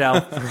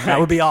 That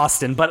would be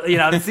Austin, but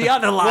it's the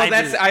other live.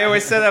 Well, I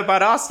always say that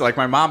about Austin. Like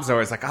my mom's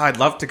always like, "Oh, I'd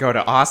love to go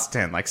to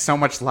Austin. Like so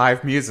much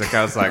live music."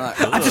 I was like,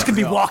 I'm just gonna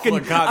be walking.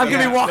 I'm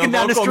gonna be walking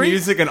down the local street.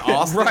 Music in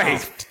Austin,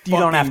 right? You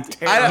don't have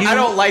to. I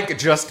don't like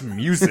just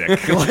music.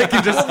 Like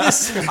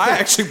I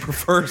actually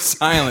prefer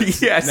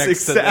silence. Yes,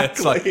 next to this.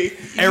 exactly. Like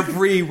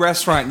every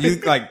restaurant,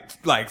 you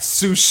like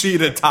sushi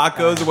to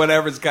tacos or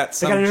whatever's got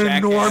some They got an jackass.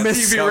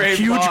 enormous, Stevie Ray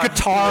huge Vaughan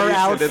guitar plays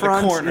out it in the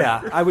front. corner.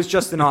 Yeah, I was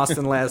just in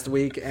Austin last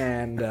week,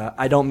 and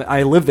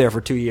I lived there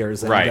for 2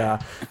 years. And, Right.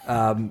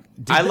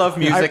 I love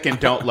music and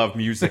don't love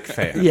music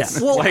fans. Yeah,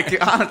 well,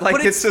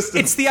 but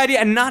it's the idea,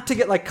 and not to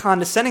get like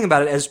condescending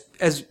about it,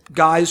 as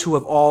guys who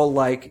have all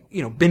like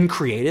been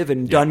creative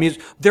and done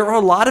music. There are a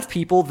lot of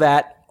people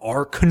that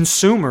are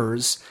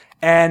consumers.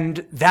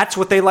 And that's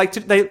what they like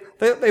to.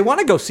 They want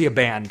to go see a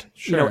band,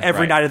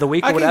 every night of the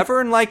week or whatever.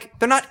 And like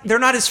they're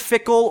not as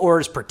fickle or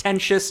as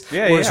pretentious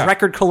or as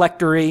record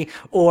collectory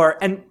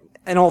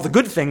and all the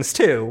good things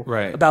too.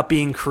 Right. About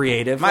being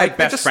creative. My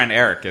best friend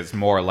Eric is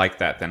more like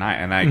that than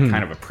I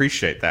kind of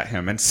appreciate that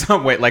him in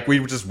some way. Like we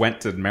just went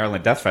to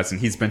Maryland Death Fest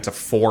and he's been to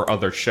 4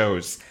 other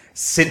shows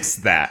since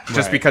that,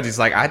 just because he's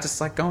like, I just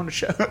like going to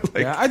shows.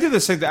 Like, I do the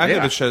same thing. I go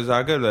to shows.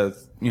 I go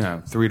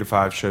to 3 to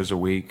 5 shows a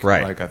week.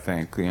 Right. Like I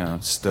think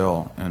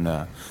still,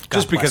 and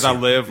just because I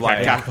live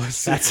like. God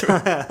bless you.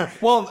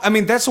 Well, I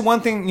mean that's the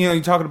one thing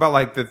you're talking about,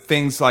 like the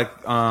things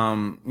like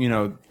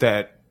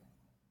that.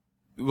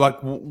 Like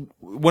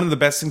one of the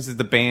best things that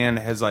the band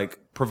has like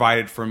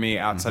provided for me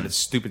outside of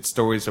stupid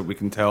stories that we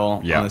can tell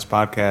on this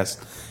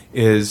podcast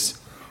is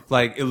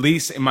like at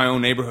least in my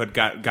own neighborhood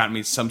got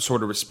me some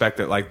sort of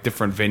respect at like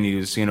different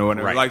venues,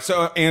 whatever. Right. Like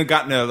so, and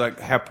gotten to like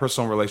have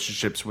personal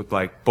relationships with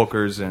like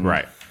bookers and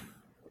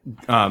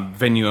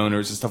venue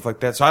owners and stuff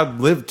like that. So I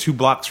live 2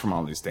 blocks from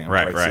all these damn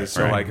places. Right.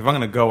 So like if I'm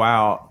gonna go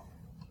out,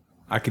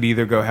 I could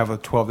either go have a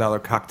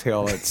 $12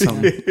 cocktail at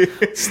some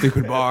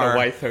stupid bar,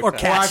 or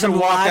catch I some can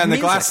walk live down the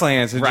music.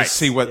 Glasslands and just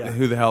see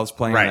who the hell is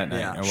playing that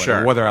night, or whatever,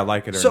 sure. whether I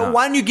like it or So not.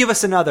 why don't you give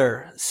us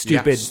another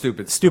stupid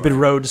story.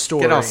 road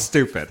story? Get all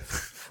stupid.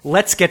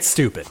 Let's get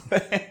stupid.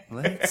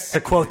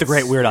 To quote the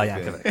great Weird Al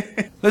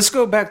Yankovic. Let's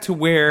go back to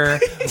where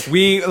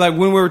we when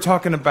we were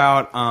talking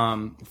about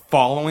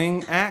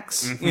following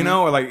acts,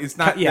 or like it's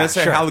not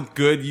necessarily how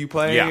good you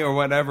play or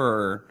whatever,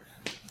 or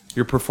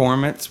your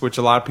performance, which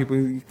a lot of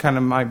people kind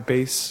of might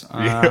base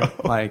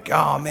like,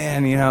 oh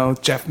man,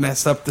 Jeff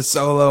messed up the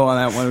solo on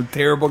that one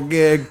terrible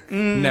gig.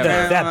 Never.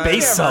 That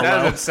bass solo.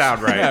 That doesn't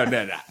sound right.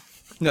 No.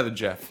 Another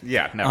Jeff.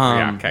 Yeah,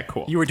 no, okay,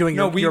 cool. You were doing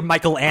your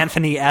Michael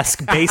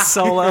Anthony-esque bass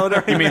solo.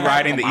 You mean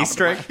riding the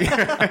Easter egg?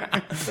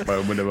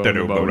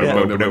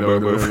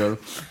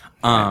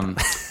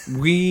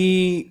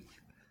 We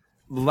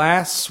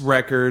last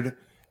record,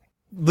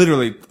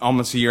 literally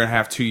almost a year and a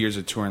half, 2 years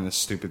of touring this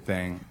stupid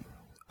thing.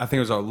 I think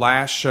it was our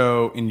last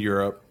show in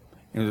Europe.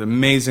 It was an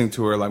amazing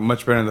tour, like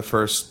much better than the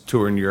first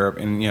tour in Europe.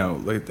 And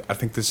I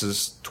think this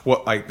is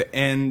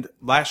the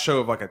last show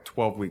of like a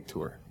 12-week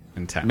tour,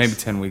 Intense. maybe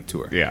 10-week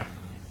tour. Yeah.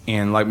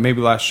 And like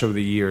maybe last show of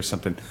the year or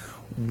something.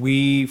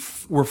 We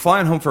were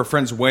flying home for a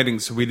friend's wedding,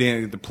 so we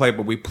didn't get to play,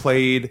 but we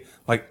played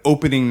like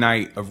opening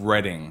night of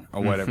Reading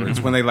or whatever. It's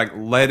when they like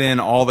let in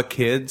all the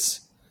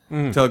kids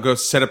to go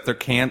set up their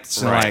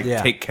camps and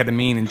take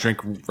ketamine and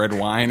drink red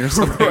wine or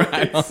something.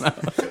 I don't know.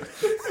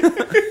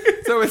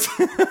 So it's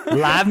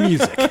Live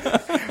music.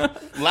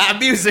 Live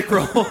music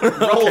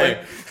rolling.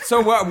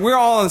 So we're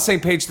all on the same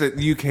page that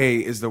the UK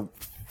is the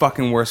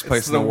fucking worst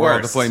place in the the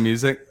world to worst. play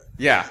music.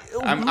 Yeah,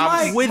 I'm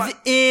I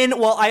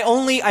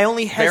only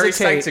very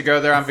hesitate. psyched to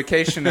go there on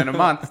vacation in a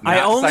month. I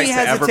Not only psyched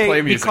to ever play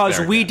hesitate music because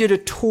there we again. did a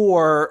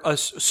tour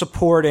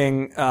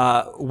supporting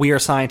We Are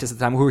Scientists at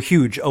the time, who were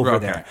huge over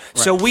Okay, there. right.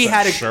 So we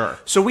had a sure.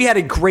 so we had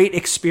a great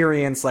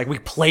experience. Like we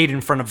played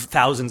in front of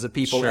thousands of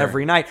people Sure.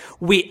 every night.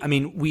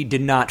 We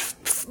did not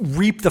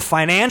reap the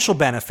financial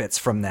benefits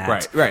from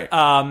that. Right.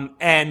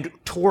 And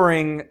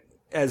touring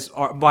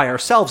by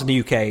ourselves in the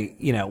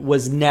UK,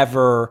 was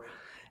never.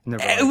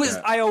 It was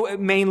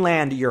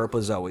mainland Europe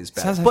was always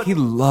better. Sounds like but he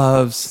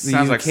loves the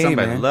Sounds UK, like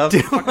somebody man. loves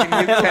fucking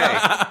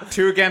UK.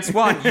 2 against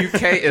 1.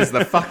 UK is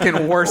the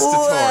fucking worst to tour.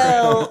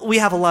 well, we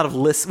have a lot of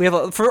lists.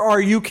 For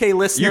our UK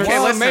listeners. UK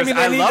Well, listeners, maybe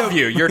they I need love to-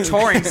 you. Your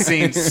touring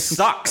scene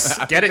sucks.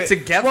 Get it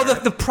together. Well,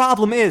 the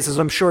problem is, as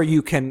I'm sure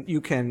you can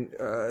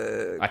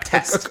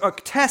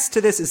attest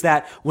to this, is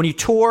that when you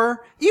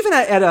tour, even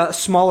at a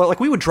smaller, like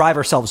we would drive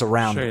ourselves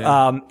around, Sure,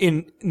 yeah.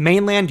 in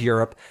mainland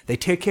Europe, they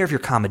take care of your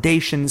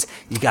accommodations.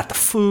 You got the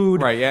food.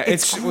 Right, yeah.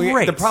 It's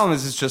great. The problem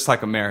is it's just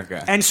like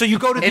America. And so you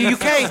go to the In UK,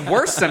 fact, it's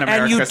worse than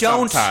America and you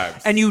don't,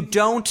 sometimes. and you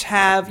don't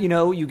have,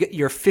 you get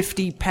your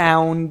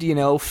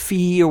 £50,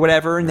 fee or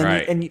whatever, and then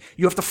Right.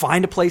 you have to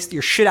find a place.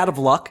 You're shit out of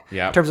luck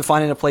Yep. in terms of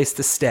finding a place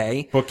to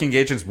stay. Booking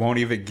agents won't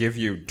even give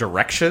you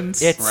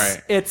directions. It's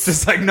Right. it's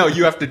just like, no,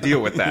 you have to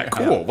deal with that.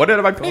 Cool. What did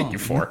I pay you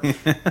for?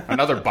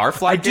 Another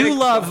barfly I do gig?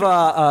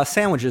 love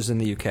sandwiches in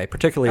the UK,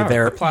 particularly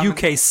their the plowman.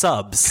 UK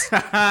subs.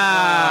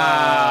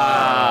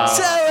 Ah.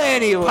 So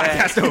anyway,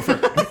 Podcast over.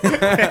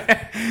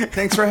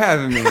 Thanks for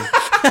having me.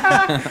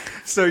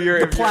 So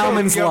you're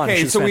plowman's lunch.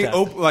 Okay, is so we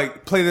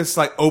fantastic. play this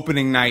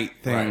opening night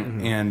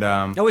thing, and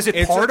Oh, is it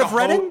it's part like of a whole-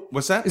 Reading?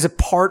 What's that? Is it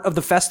part of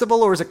the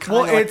festival, or is it kind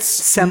Well, of like it's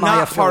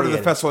semi-affiliated? not part of the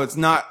festival.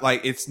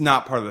 It's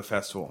not part of the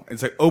festival.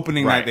 It's like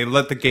opening Right. night. They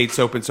let the gates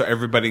open so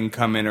everybody can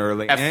come in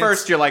early. At And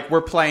first, you're like,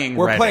 we're playing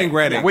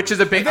Reading, which is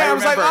a big. And then I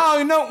was like,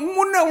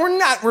 remember- no, we're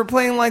not. We're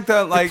playing like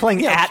the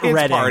playing at kids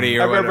Reading. party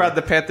or I remember whatever. on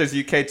the Panthers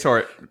UK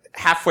tour,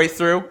 halfway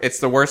through, it's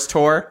the worst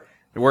tour.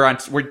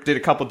 We did a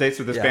couple dates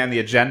with this band, The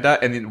Agenda,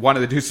 and then one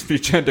of the dudes from The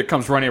Agenda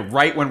comes running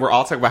right when we're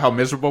all talking about how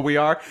miserable we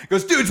are. He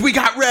goes, dudes, we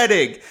got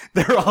Reading!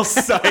 They're all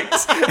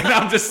psyched. And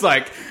I'm just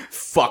like,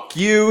 fuck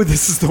you,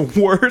 this is the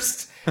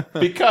worst.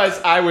 Because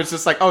I was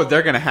just like, oh,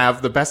 they're going to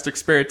have the best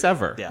experience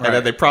ever. Yeah. And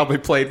then they probably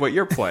played what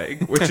you're playing,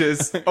 which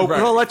is open.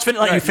 Well, let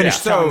you finish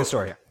telling the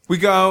story. We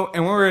go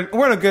and we're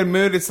in a good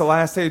mood. It's the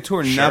last day of the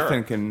tour. Sure.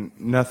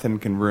 Nothing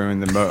can ruin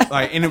the mood.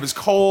 And it was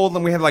cold,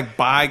 and we had like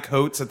buy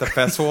coats at the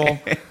festival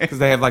because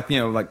they have like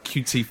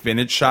cutesy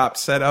vintage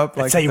shops set up.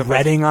 Like Say at the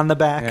Reading on the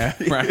back.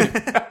 festival.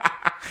 Right.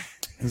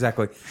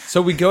 Exactly.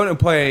 So we go and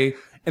play,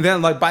 and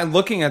then like by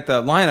looking at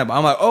the lineup,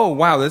 I'm like, oh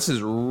wow, this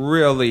is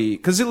really,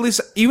 because at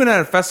least even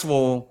at a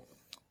festival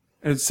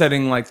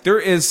setting, like there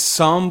is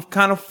some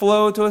kind of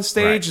flow to a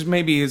stage, Right.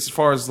 maybe as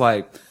far as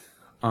like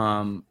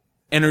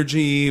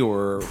energy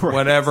or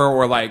whatever,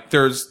 or like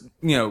there's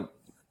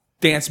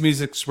dance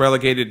music's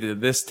relegated to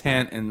this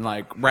tent and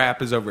like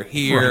rap is over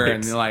here, Right.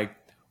 and like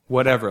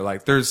whatever,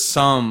 like there's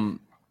some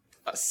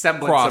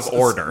Semblance of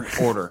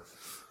order.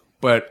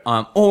 But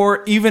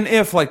or even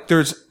if like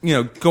there's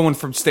going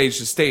from stage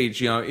to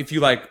stage, if you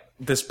like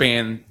this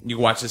band, you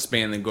watch this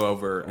band and go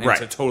over, and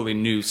Right. it's a totally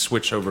new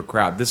switch over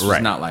crowd. This was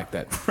Right. not like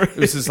that.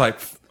 This is like,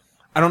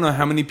 I don't know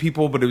how many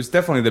people, but it was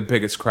definitely the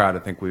biggest crowd I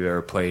think we've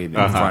ever played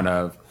in front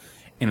of,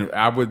 and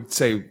I would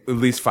say at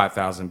least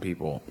 5,000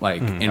 people,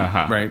 like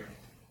right.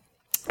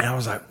 And I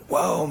was like,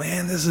 whoa,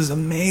 man, this is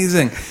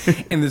amazing.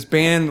 And this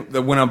band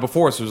that went on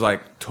before us was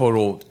like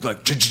total,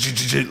 like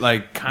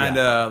kind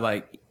of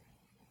like,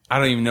 I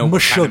don't even know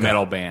what kind of Meshuggah.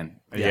 metal band.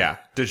 Yeah.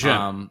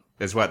 Dejun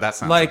is what that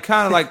sounds Like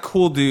kind of like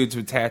cool dudes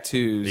with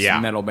tattoos, Yeah.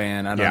 metal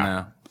band. I don't Yeah.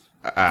 know.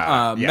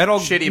 Yeah. Metal,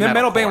 Shitty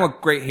metal band metalcore.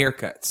 with great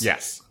haircuts.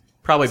 Yes.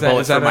 Probably that-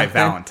 Bullets is that for My a thing?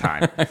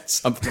 Valentine.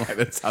 Something like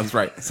that sounds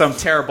right. Some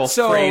terrible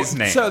phrase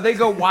name. So they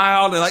go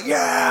wild and like,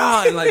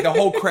 yeah, and like the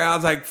whole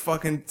crowd's like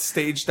fucking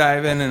stage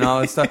diving and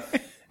all this stuff.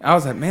 I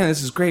was like, man,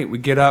 this is great. We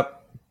get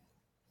up,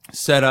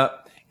 set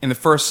up, and the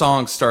first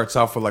song starts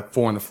off with like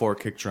 4 on the floor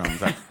kick drums.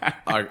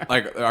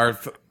 Like our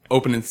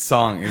opening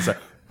song is like,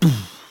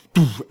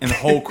 and the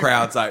whole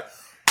crowd's like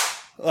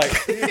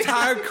the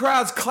entire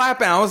crowd's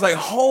clapping. I was like,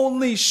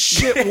 holy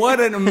shit, what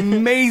an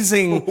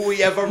amazing, We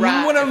have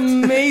arrived. what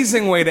an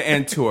amazing way to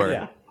end tour.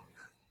 Yeah.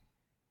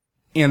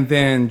 And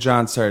then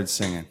John started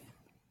singing.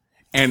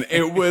 And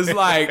it was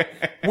like,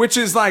 which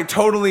is like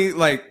totally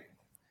like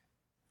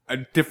a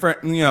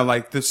different,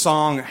 like the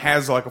song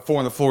has like a 4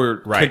 on the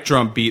floor Right. kick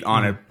drum beat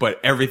on it, but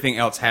everything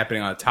else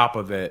happening on top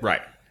of it.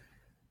 Right.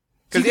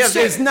 Because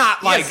it's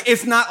not like, yes.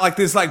 it's not like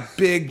this like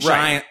big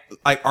Right. giant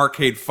like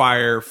Arcade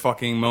Fire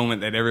fucking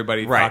moment that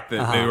everybody Right. thought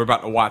that they were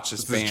about to watch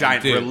this This band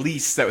giant do.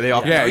 release that they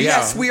all Yeah,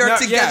 yes, we are No,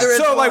 together.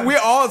 So as like one. we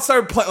all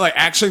started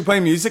actually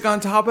playing music on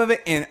top of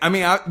it, and I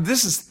mean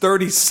this is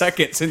 30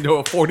 seconds into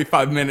a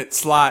 45-minute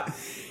slot,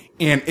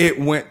 and it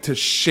went to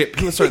shit.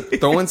 People started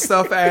throwing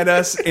stuff at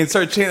us and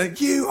started chanting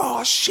like, "You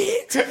oh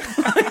shit!"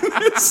 Like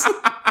this.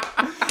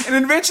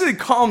 And eventually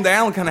calmed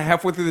down, kind of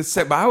halfway through the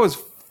set. But I was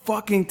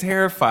fucking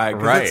terrified.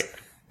 'cause Right.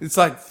 It's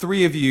like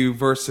 3 of you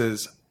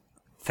versus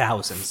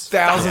Thousands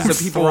of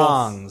people.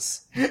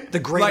 Throngs. The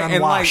great Like, and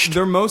unwashed. like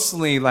they're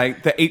mostly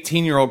like the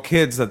 18-year-old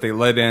kids that they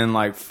let in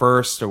like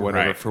first or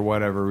whatever Right. for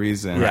whatever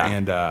reason, Yeah.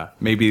 and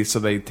maybe so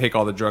they take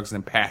all the drugs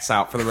and pass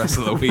out for the rest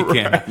of the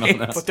weekend. I don't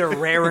know. But they're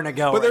raring to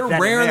go. But they're right then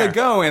and raring there. to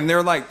go, and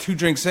they're like 2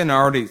 drinks in,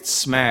 already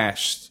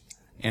smashed,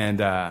 and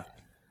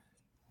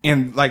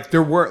like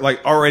there were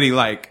like already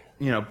like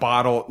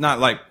bottle, not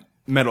like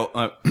metal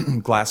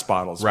glass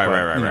bottles, Right, but,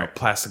 right, you know, right.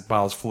 plastic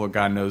bottles full of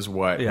God knows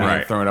what, Yeah. being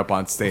Right. thrown up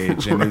on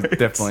stage, and it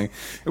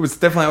was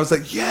definitely I was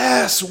like,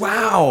 yes,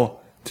 wow,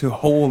 to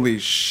holy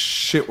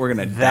shit, we're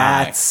gonna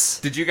die. That's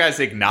Did you guys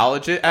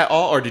acknowledge it at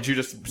all, or did you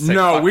just say,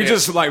 No, "Fuck we it"?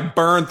 just like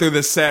burned through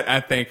the set, I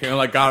think, and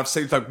like got off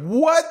stage like,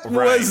 what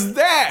Right. was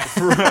that?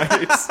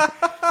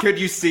 Could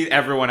you see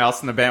everyone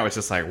else in the band was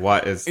just like,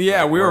 what is?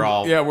 Yeah, like, we were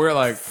all we were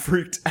like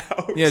freaked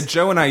out. Yeah,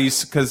 Joe and I used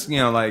to, because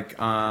like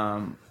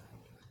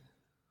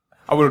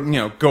I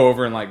would go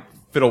over and like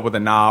fiddle with a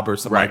knob or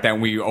something like Right. that.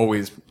 And we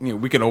always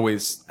we could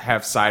always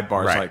have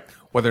sidebars Right. like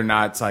whether or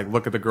not it's like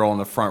look at the girl in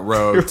the front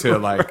row to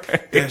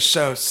like this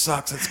show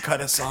sucks, let's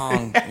cut a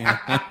song.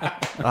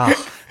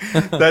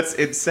 That's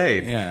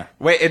insane. Yeah.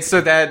 Wait, and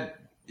so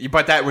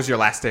but that was your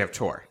last day of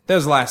tour. That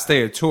was the last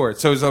day of tour,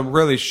 so it was a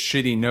really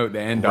shitty note to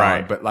end on.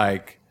 Right. But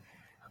like,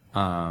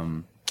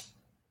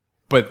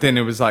 but then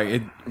it was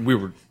like we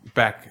were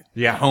back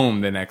Yeah.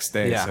 home the next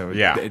day. Yeah. So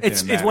Yeah. it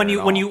it's didn't when matter you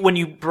at when all. you when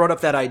you brought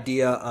up that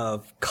idea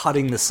of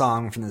cutting the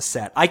song from the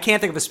set. I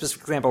can't think of a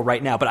specific example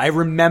right now, but I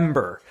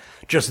remember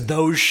just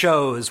those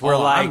shows where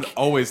I'm like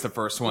always the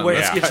first one. where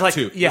Let's it's cut like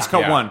 2. yeah, Let's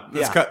cut Yeah. 1.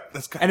 Let's Yeah.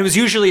 cut. And it was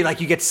usually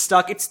like you get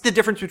stuck. It's the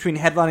difference between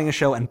headlining a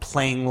show and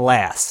playing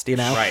last, you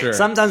know? Right. Sure.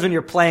 Sometimes when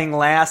you're playing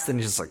last and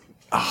you're just like,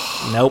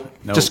 nope.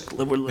 Just,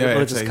 we'll Yeah,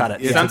 just it's cut a-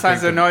 it. yeah. Yeah.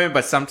 Sometimes they're annoying,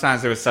 but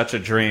sometimes it was such a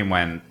dream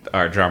when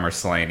our drummer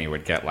Slaney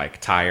would get like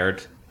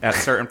tired at a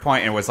certain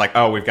point, and it was like,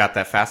 oh, we've got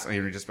that fast,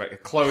 and we just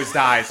like, closed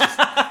eyes, just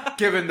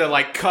giving the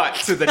like cut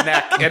to the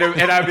neck,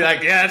 and I'd be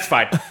like, yeah, that's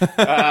fine,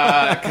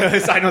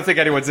 because I don't think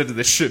anyone's into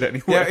this shit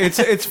anymore. Yeah,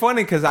 it's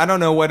funny because I don't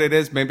know what it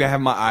is. Maybe I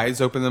have my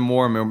eyes open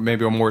more.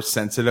 Maybe I'm more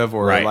sensitive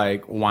or Right.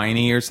 like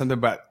whiny or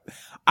something. But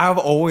I've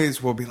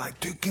always will be like,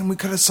 dude, can we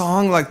cut a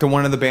song like to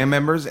one of the band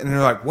members? And they're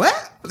like, what?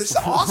 This is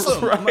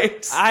awesome. I'm like,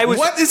 Right. I was,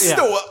 what is yeah.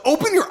 still?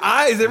 Open your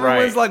eyes.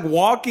 Everyone's Right. like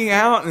walking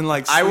out and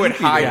like. I would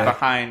sleepy hide there.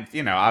 behind,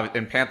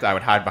 in Panther, I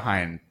would hide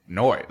behind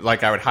noise.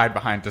 Like, I would hide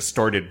behind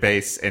distorted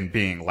bass and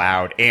being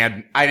loud.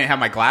 And I didn't have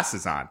my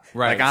glasses on.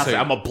 Right, Like, honestly, so-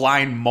 I'm a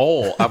blind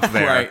mole up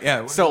there. Right,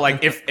 yeah. So,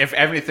 like, if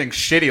everything's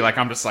shitty, like,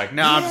 I'm just like,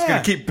 no, I'm just Yeah.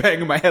 going to keep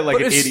banging my head like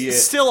But an it's idiot.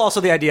 still also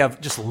the idea of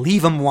just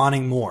leave them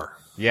wanting more.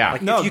 Yeah.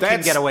 Like, No, if you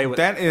can get away with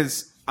that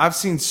is. I've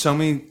seen so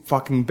many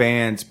fucking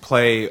bands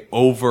play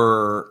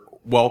over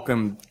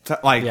welcome.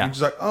 Like Yeah. you're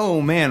just like, oh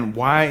man,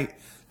 why?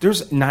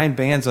 There's 9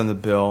 bands on the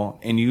bill,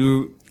 and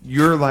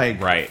you're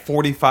like Right.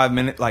 45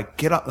 minutes. Like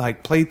get up,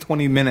 like play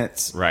 20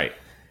 minutes. Right.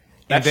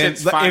 And That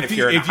shit's then, fine if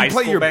you're in a high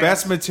play school your band.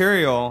 best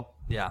material.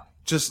 Yeah.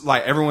 Just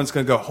like everyone's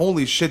gonna go,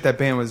 holy shit, that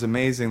band was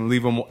amazing.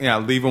 Leave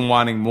them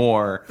wanting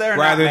more, There are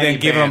not rather many than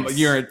give them bands.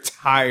 your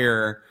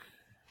entire.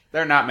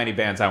 There are not many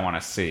bands I want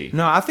to see.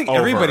 No, I think over.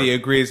 everybody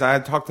agrees. I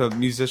talked to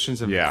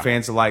musicians and Yeah.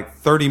 fans alike.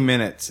 30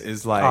 minutes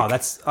is like Oh,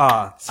 that's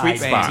Sweet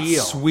spot.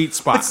 ideal. sweet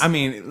spot. I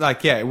mean,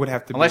 like, yeah, it would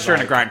have to Unless be you're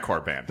in a like,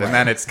 grindcore band, and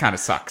then it's kind of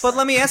sucks. But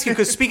let me ask you,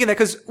 because speaking of that,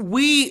 because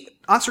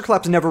Monster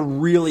Collapse never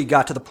really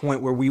got to the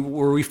point where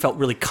we felt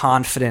really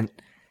confident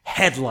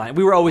headline.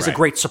 We were always a Right.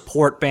 great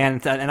support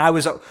band, and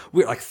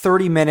we were like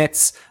 30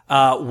 minutes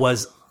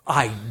was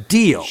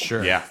ideal.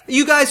 Sure. Yeah.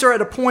 You guys are at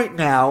a point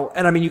now,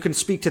 and I mean, you can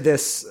speak to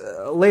this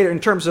later in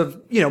terms of,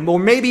 well,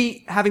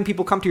 maybe having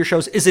people come to your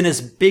shows isn't as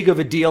big of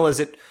a deal as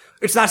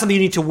it's not something you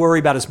need to worry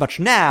about as much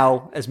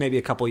now as maybe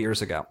a couple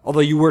years ago. Although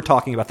you were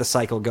talking about the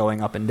cycle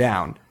going up and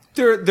down.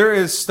 there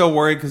is still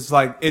worry because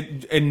like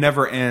it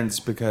never ends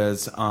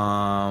because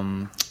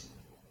I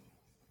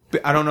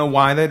don't know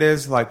why that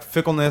is, like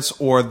fickleness,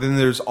 or then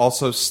there's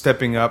also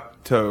stepping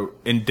up to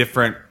in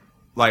different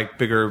like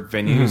bigger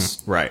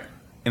venues. right.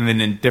 And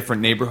then in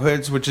different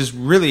neighborhoods, which is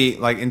really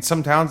like in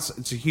some towns,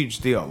 it's a huge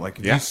deal. Like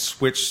if Yeah. you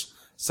switch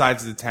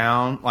sides of the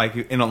town, like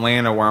in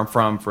Atlanta, where I'm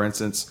from, for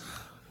instance,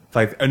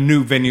 like a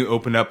new venue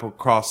opened up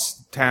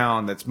across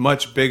town that's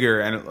much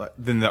bigger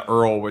than the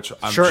Earl, which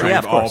I'm Sure, sure yeah,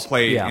 we've of all course.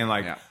 played. Yeah. And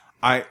like, Yeah.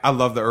 I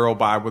love the Earl,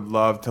 but I would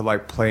love to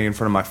like play in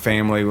front of my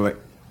family. Like,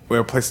 we're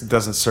a place that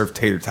doesn't serve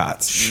tater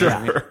tots. You know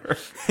what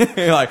I mean?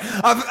 You're like,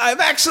 I'm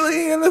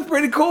actually in a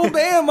pretty cool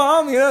band,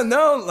 Mom.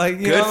 No, like,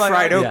 you Good know, like,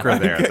 fried okra Yeah.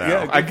 there, though.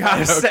 Yeah, I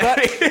gotta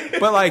say.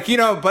 but like,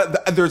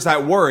 there's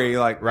that worry,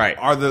 like, Right.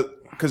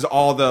 because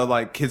all the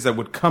like kids that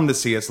would come to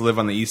see us live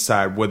on the east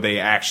side, would they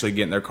actually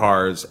get in their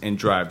cars and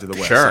drive to the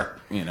west Sure.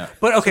 side?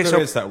 But okay, there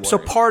is that so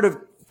worry. part and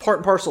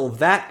parcel of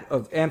that,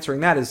 of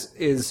answering that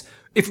is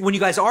if when you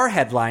guys are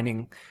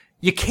headlining,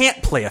 you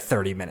can't play a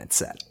 30-minute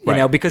set, you Right,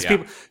 know, because yeah.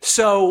 people.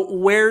 So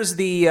where's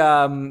the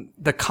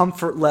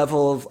comfort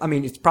level of? I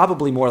mean, it's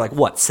probably more like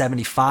what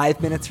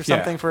 75 minutes or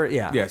something for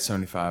Yeah,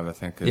 75 I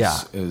think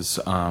is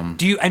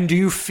Do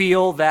you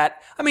feel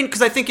that? I mean,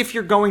 because I think if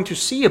you're going to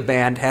see a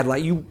band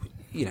headline,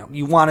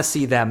 you want to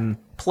see them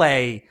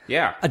play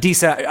a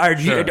decent. How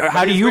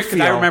do you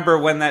feel? I remember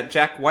when that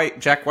Jack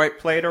White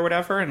played or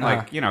whatever, and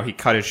he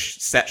cut his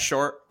set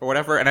short or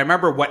whatever. And I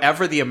remember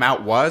whatever the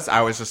amount was,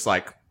 I was just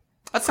like,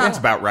 that sounds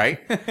about right.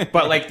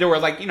 But like there were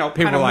like kind of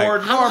like,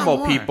 more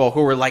normal people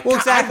who were like,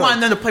 I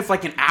wanted them to play for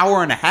like an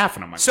hour and a half,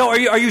 and I'm like, so are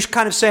you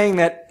kind of saying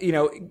that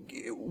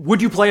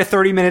would you play a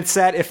 30-minute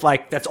set if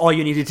like that's all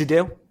you needed to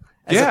do?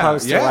 As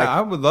opposed to like,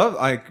 I would love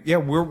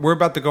we're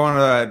about to go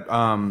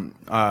on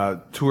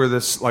a tour,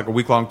 this like a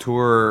week-long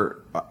tour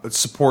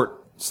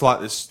support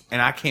slot this,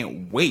 and I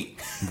can't wait.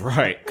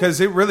 right. Because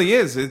it really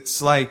is.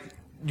 It's like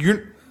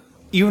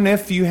even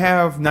if you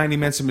have 90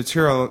 minutes of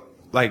material,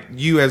 like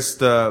you as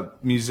the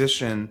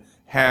musician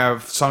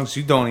have songs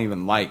you don't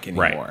even like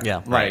anymore. Right.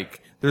 Yeah.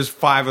 Like there's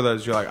 5 of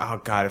those you're like,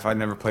 oh God, if I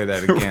never play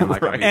that again,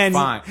 like I'll be And-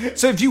 fine.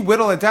 So if you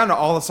whittle it down to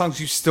all the songs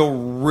you still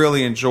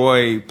really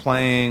enjoy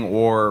playing,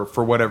 or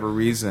for whatever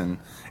reason,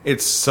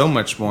 it's so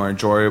much more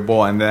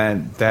enjoyable, and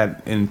then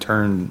that in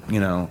turn,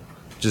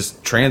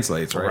 just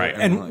translates, right? Right.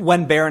 and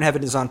when Bear in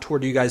Heaven is on tour,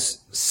 do you guys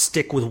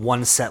stick with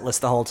one set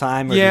list the whole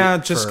time? Or yeah,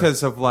 do you, just for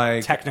because of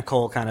like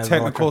technical kind of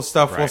technical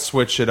stuff, we'll Right.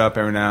 switch it up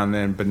every now and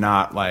then, but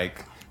not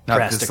just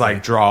Drastically.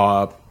 like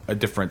draw up a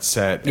different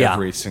set Yeah.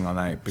 every single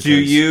night. Because Do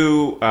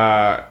you,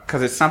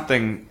 because it's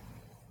something,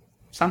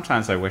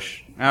 sometimes I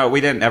wish, we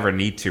didn't ever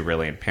need to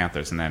really in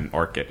Panthers, and then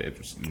Orchid, it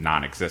was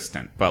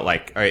non-existent. But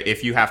like,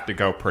 if you have to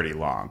go pretty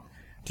long,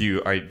 do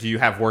you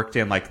have worked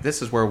in like,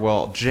 this is where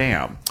we'll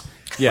jam?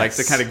 Yes.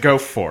 Like to kind of go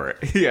for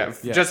it. Yeah.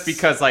 Yes. Just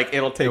because like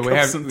it'll take we up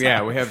have some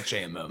time. we have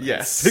jam moments.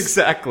 Yes,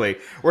 exactly.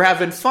 We're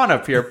having fun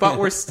up here, but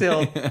we're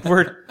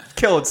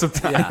killing some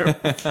time.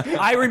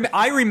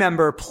 I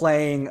remember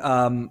playing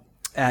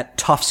at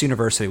Tufts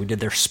University. We did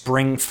their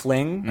spring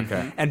fling.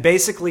 Okay. And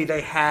basically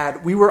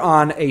we were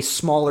on a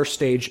smaller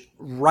stage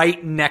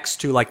right next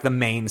to like the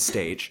main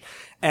stage.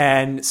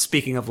 And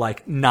speaking of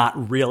like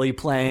not really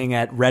playing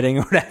at Reading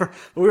or whatever,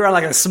 we were on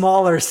like a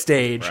smaller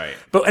stage. Right.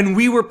 And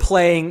we were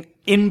playing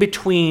in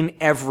between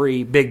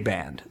every big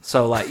band.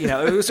 So like, it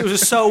was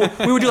just so,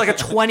 we would do like a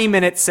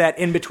 20-minute set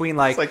in between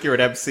like. It's like you're an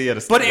MC at a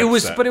But stand-up it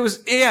was, set.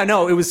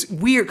 it was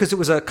weird because it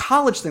was a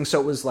college thing. So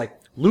it was like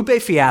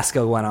Lupe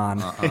Fiasco went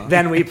on,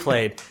 then we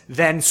played,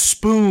 then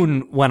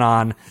Spoon went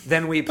on,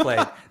 then we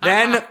played,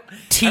 then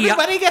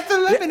Everybody get the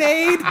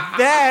lemonade.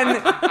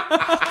 then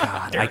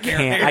God,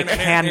 I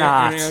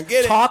cannot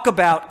talk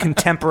about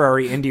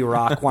contemporary indie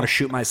rock. Want to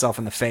shoot myself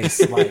in the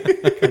face?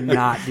 Like,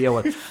 cannot deal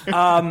with.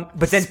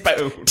 But then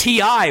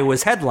T.I.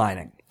 was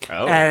headlining.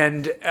 Oh.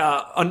 And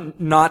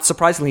not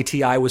surprisingly,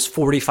 T.I. was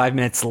 45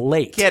 minutes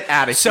late. Get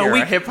out of So here.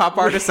 we- A hip hop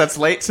artist that's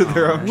late to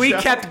their own We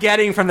show. kept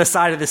getting from the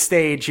side of the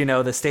stage,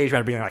 the stage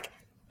manager being like,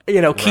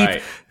 keep,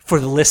 Right. for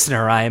the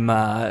listener,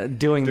 I'm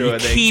doing the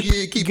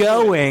keep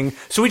going.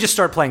 So we just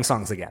started playing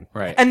songs again.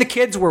 Right. And the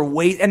kids were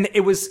and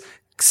it was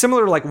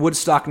similar to like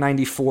Woodstock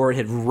 94. It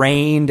had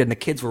rained and the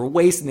kids were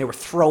wasted and they were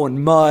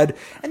throwing mud.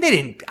 And they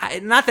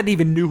didn't, not that they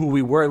even knew who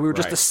we were. We were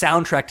just Right. a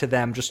soundtrack to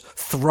them just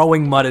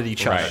throwing mud at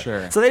each other. Right.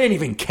 Sure. So they didn't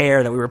even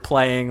care that we were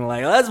playing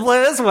like, let's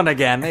play this one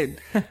again.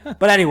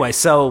 But anyway,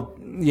 so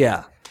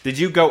yeah. Did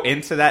you go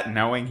into that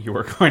knowing you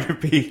were going to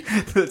be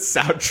the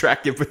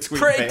soundtrack in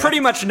between bands? Pretty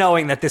much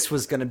knowing that this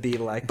was going to be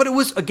like, but it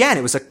was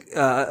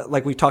a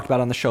like we talked about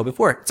on the show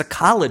before. It's a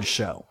college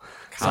show,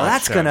 so College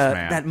that's shows,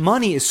 man. that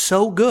money is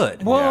so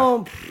good.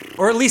 Well,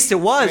 or at least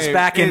it was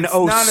back in it's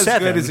 07. not as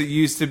good as it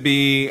used to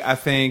be, I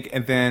think.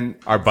 And then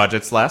Our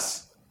budget's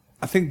less?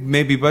 I think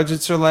maybe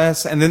budgets are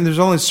less, and then there's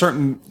only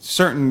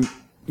certain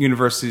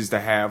universities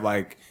that have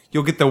like.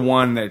 You'll get the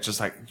one that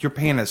just like, you're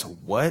paying us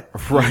what?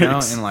 Right.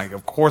 And like,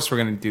 of course we're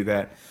going to do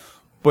that.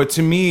 But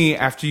to me,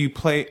 after you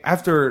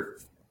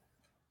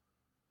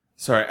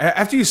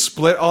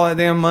split all that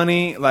damn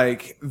money,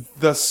 like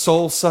the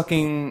soul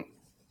sucking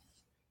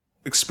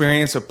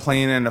experience of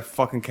playing in a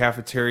fucking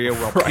cafeteria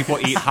where people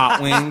eat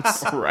hot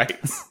wings. Right.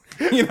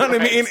 You know what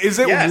I mean? Is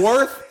it Yes.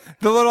 worth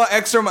the little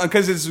extra money?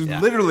 Because it's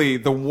literally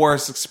the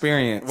worst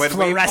experience. When we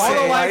Fluorescent all the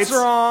play- lights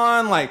are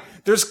on, like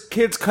there's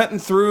kids cutting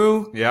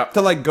through Yep.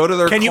 to like go to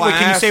their Can you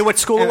class. say what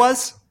school it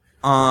was?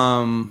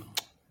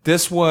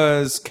 This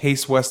was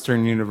Case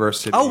Western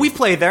University. Oh, we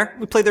played there.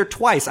 We played there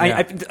twice.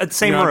 Yeah.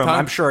 Same You know what room, talking-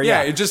 I'm sure.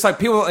 Yeah, Yeah. it's just like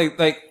people like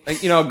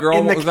a girl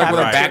In the with, like, with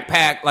a cafeteria.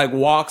 backpack like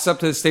walks up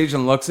to the stage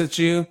and looks at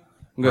you,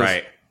 and goes,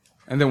 Right.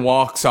 and then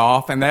walks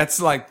off, and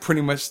that's like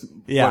pretty much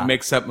Yeah. what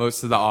makes up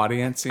most of the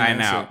audience. You I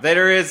know. So,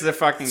 There is the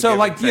fucking. so give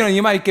like and you know, take.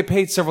 you might get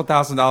paid several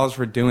 $1,000s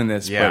for doing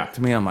this, Yeah. but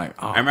to me, I'm like,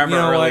 oh, I remember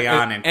you know early what?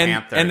 on in End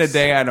Panthers. of the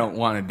day, I don't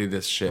want to do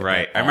this shit.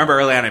 Right. at I all. remember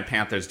early on in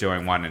Panthers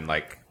doing one in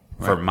like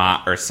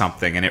Vermont or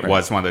something, and it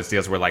was one of those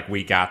deals where like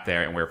we got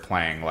there and we were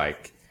playing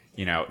like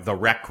the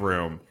Rec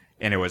Room,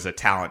 and it was a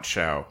talent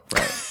show.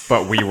 Right.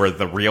 but we were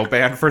the real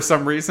band for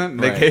some reason.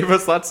 They Right. gave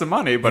us lots of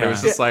money, but it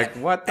was just like,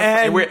 what the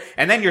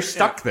and then you're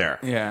stuck there.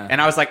 Yeah.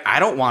 And I was like, I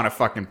don't want to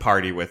fucking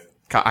party with.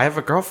 I have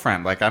a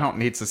girlfriend. Like, I don't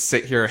need to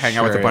sit here, hang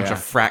out with a Sure, bunch yeah.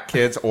 of frat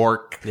kids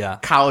or Yeah.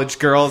 college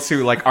girls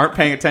who like aren't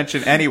paying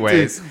attention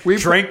anyways. Dude, we-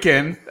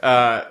 drinking.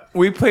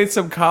 We played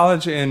some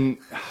college in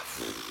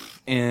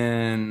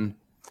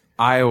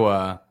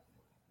Iowa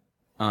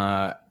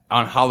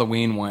on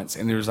Halloween once,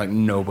 and there was like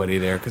nobody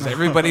there because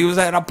everybody was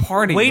at a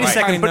party. Wait a Right.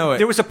 second, I know but it.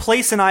 there was a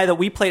place in Iowa that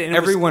we played. And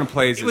Everyone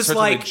plays it. It was starts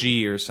like with a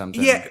G or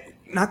something. Yeah,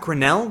 not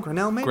Grinnell.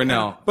 Grinnell, maybe.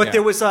 Grinnell, But yeah.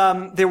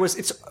 there was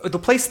it's the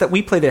place that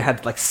we played. It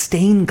had like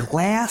stained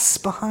glass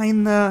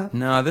behind the.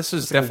 No, this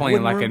was definitely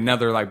wooden like room?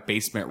 another like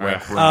basement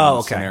rec room Oh,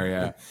 okay.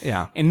 scenario.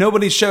 Yeah. And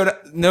nobody showed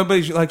up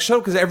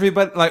because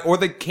everybody like, or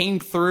they came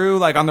through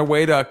like on their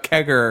way to a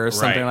kegger or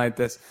something Right. like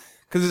this.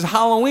 Because it's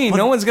Halloween.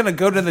 No one's going to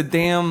go to the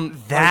damn.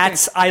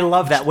 That's I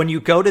love that when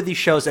you go to these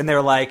shows and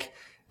they're like,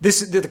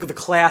 this the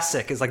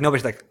classic is like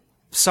nobody's like.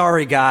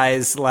 Sorry,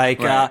 guys. Like,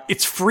 Right.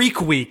 it's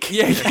Freak Week.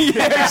 Yeah,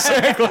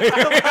 exactly.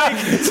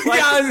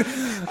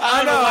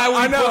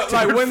 I know.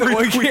 Like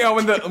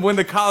when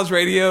the college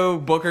radio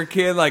booker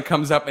kid like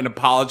comes up and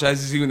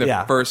apologizes to you in the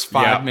Yeah. first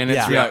 5 minutes,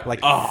 Yeah. you're Yeah. like, Like,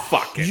 oh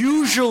fuck it.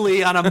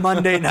 Usually on a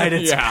Monday night,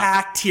 it's Yeah.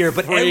 packed here,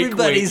 but Freak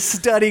everybody's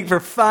Week. studying for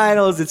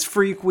finals. It's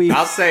Freak Week.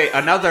 I'll say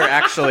another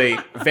actually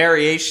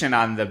variation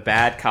on the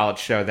bad college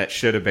show that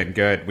should have been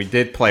good. We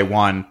did play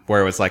one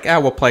where it was like,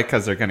 we'll play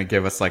because they're going to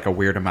give us like a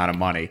weird amount of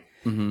money.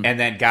 And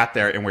then got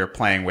there and we were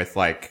playing with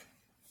like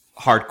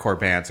hardcore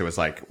bands. It was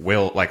like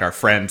like our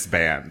friends'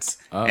 bands.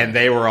 And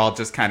they were all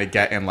just kind of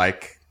getting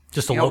like,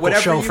 Just a you know, local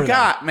whatever show you for them.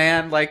 got,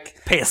 man.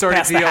 Like, Pass sort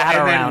of the deal. hat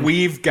And around. then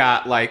we've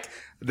got like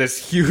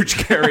this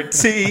huge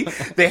guarantee.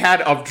 They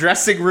had a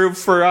dressing room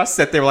for us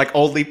that they were like,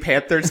 only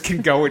Panthers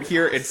can go in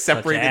here and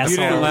separate it. assholes. You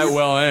didn't let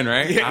Will in,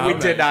 right? Yeah, we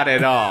did not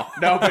at all.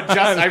 No, but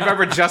I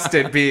remember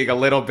Justin being a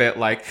little bit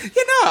like,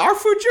 our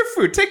food's your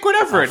food. Take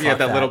whatever. And he had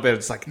that little bit.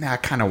 It's like, I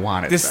kind of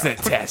want it. This is though.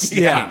 the test.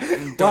 Yeah.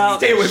 Well,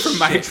 Stay away from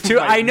my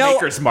I know-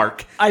 maker's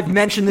mark. I've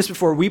mentioned this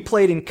before. We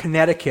played in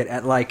Connecticut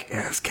at like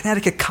it was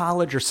Connecticut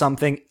College or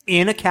something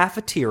in a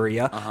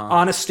cafeteria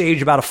on a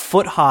stage about a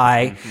foot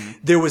high.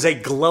 There was a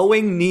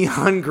glowing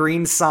neon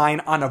green sign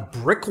on a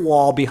brick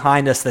wall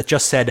behind us that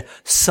just said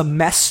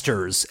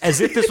semesters,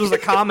 as if this was a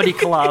comedy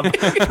club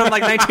from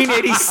like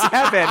 1987.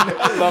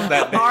 I love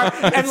that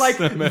name. And like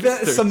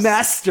the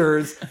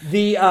semesters,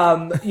 the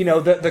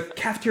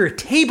cafeteria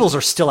tables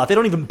are still out. They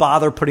don't even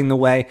bother putting them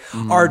away.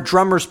 Our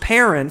drummer's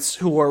parents,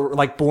 who are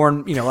like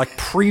born, like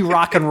pre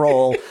rock and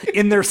roll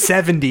in their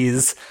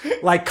 70s,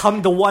 like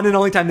come the one and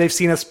only time they've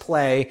seen us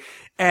play.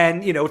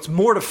 And, it's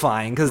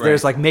mortifying because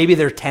there's like, maybe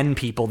there are 10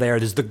 people there.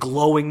 There's the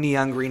glowing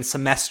neon green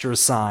semester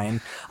sign.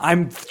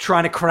 I'm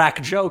trying to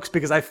crack jokes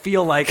because I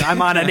feel like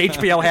I'm on an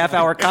HBO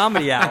half-hour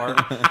comedy hour.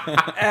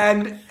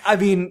 And, I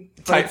mean...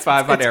 Type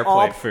 5 on it's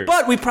airplane food.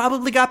 But we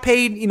probably got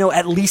paid,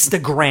 at least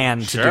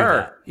 $1,000 to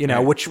do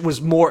that. Which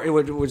was more... It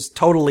was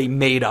totally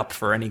made up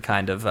for any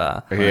kind of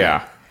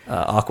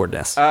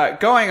awkwardness.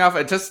 Going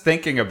off, just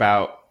thinking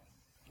about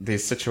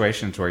these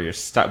situations where you're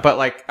stuck. But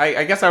like,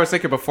 I guess I was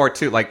thinking before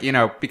too, like,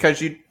 because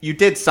you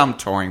did some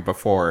touring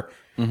before,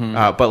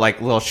 but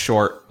like little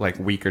short, like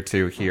week or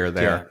two here or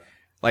there. Yeah.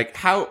 Like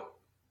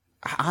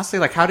honestly,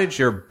 like how did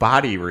your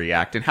body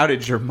react and how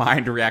did your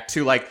mind react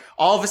to like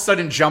all of a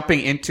sudden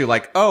jumping into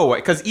like,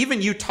 because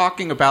even you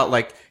talking about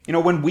like,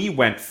 when we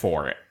went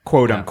for it,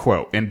 quote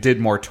unquote, and did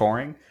more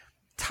touring,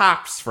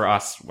 tops for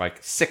us like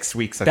 6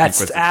 weeks. I think was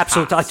That's the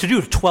absolutely... tops. To do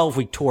a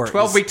 12-week tour.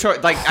 12-week tour,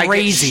 like I get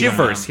crazy,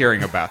 shivers man.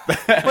 hearing about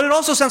that. But it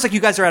also sounds like you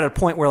guys are at a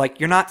point where like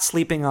you're not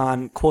sleeping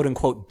on quote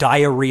unquote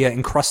diarrhea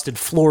encrusted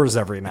floors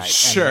every night.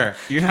 Sure.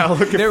 You're not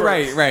looking They're for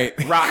right.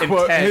 Rotten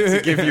Well, Ted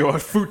to give you a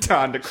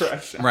futon to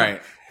crush. Right.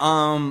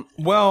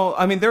 Well,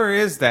 I mean, there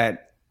is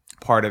that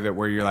part of it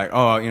where you're like,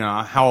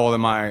 how old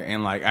am I?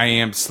 And like, I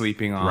am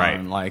sleeping on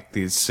Right. like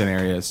these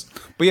scenarios.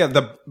 But yeah,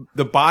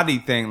 the body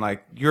thing,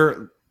 like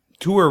your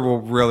tour will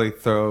really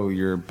throw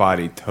your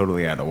body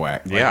totally out of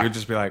whack. Like, Yeah. you'll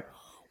just be like,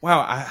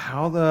 wow,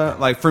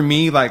 for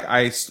me, like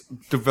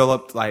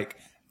developed like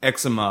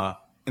eczema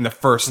in the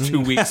first 2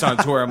 weeks on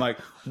tour. I'm like,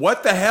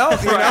 what the hell?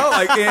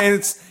 Like,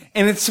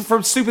 and it's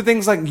from stupid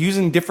things like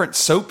using different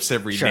soaps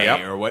every day Yep.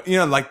 or what,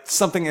 like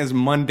something as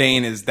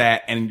mundane as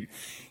that. And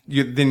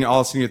then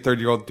all of a sudden your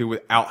 3-year-old do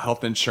without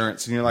health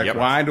insurance. And you're like, Yep.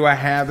 why do I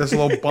have this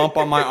little bump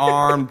on my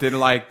arm? Did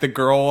like the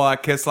girl I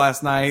kissed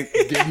last night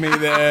give me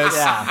this?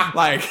 Yeah.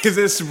 Like, is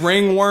this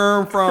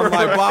ringworm from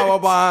like blah, blah,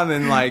 blah? And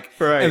then like,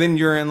 Right. and then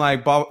you're in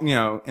like,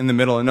 in the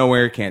middle of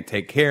nowhere, you can't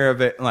take care of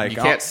it. Like, You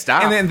can't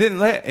stop. And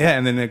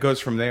then it goes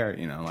from there,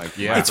 like,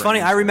 Yeah. It's funny.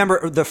 I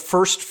remember the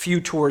first few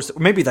tours, or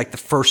maybe like the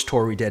first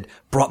tour we did,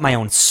 brought my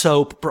own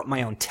soap, brought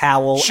my own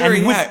towel. Sure,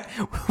 and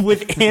yeah.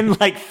 within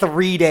like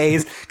 3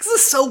 days, because the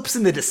soap's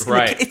in the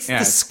Right, it's yeah.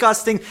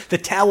 disgusting. The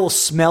towel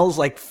smells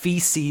like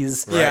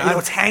feces. Yeah.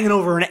 It's hanging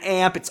over an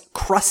amp. It's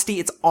crusty.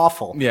 It's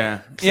awful. Yeah.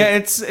 Yeah,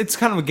 it's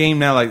kind of a game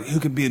now, like who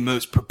can be the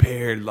most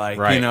prepared, like,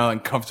 Right.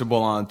 and comfortable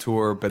on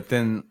tour. But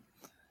then,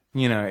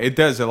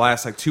 it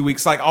lasts like 2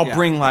 weeks. Like I'll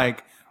bring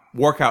like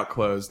workout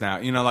clothes now.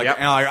 You know, like, Yep.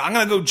 and like I'm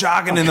gonna go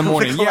jogging in the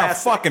morning. Yeah,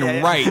 classic. fucking Yeah,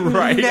 yeah. right.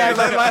 Right. Yeah,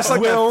 that lasts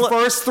like Will- the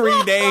first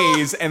 3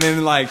 days, and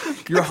then like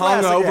you're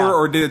classic, hungover yeah.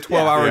 or did a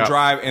 12-hour Yeah.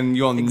 drive, and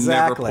you'll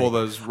Exactly. never pull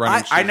those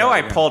running. I shoes know out I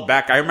again. pulled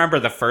back. I remember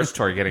the first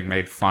tour getting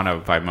made fun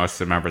of by most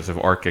of the members of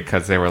Orchid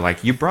because they were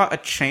like, "You brought a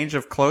change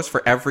of clothes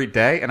for every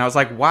day," and I was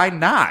like, "Why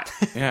not?"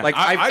 Yeah, like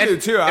I do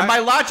too. And my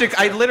logic,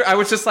 I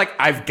was just like,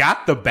 "I've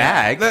got the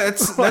bag."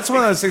 That's one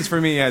of those things for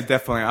me. Yeah,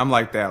 definitely. I'm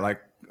like that.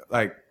 Like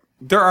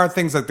there are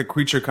things like the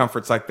creature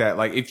comforts like that.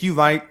 Like if you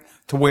like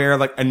to wear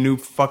like a new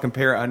fucking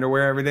pair of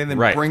underwear every day, then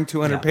Right. bring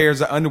 200 pairs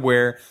of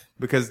underwear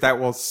because that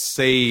will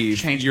save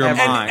Change your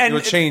everything. mind. And it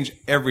will change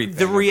everything.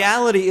 The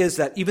reality is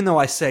that even though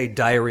I say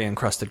diarrhea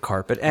encrusted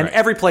carpet, and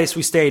every place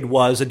we stayed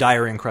was a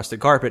diarrhea encrusted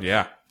carpet,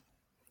 Yeah.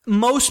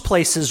 most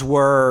places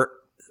were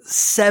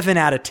 7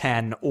 out of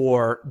 10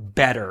 or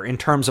better in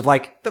terms of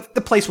like the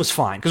place was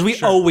fine because we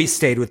always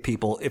stayed with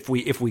people if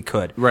we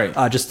could, Right.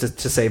 just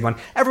to save money.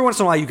 Every once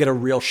in a while you get a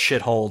real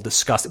shithole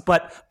disgusting,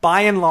 but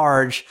by and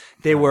large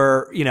they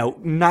were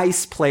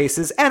nice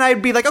places, and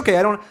I'd be like,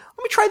 okay, let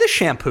me try this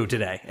shampoo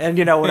today, and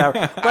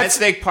whatever. I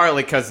think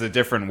partly because the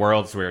different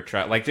worlds we were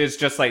trying. Like, it's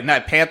just like,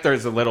 not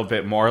Panther's a little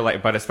bit more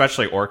like, but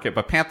especially Orchid,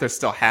 but Panther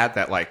still had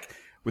that like,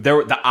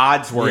 the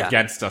odds were Yeah.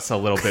 against us a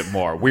little bit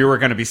more. We were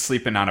going to be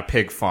sleeping on a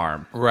pig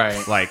farm.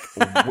 Right. Like,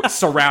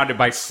 surrounded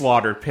by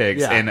slaughtered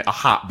pigs Yeah. in a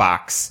hot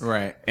box.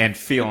 Right. And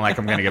feeling like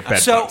I'm going to get bed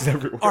So, bugs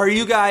everywhere. are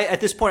you guys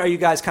at this point? Are you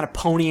guys kind of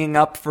ponying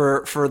up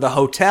for the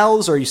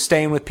hotels, or are you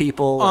staying with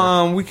people?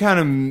 We kind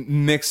of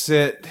mix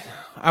it.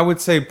 I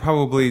would say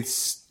probably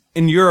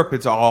in Europe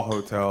it's all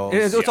hotels.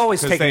 It's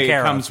always 'Cause taken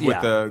care it comes of. with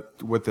Yeah.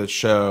 the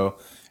show.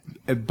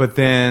 But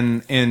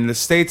then in the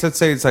States, I'd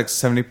say it's like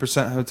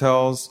 70%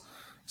 hotels.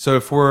 So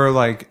if we're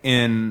like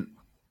in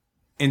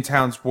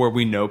towns where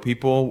we know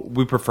people,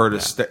 we prefer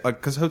to stay, like,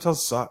 because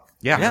hotels suck.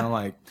 Yeah. You know,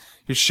 like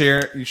you're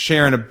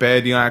sharing a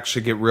bed, you don't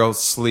actually get real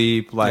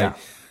sleep. Like Yeah.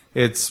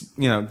 it's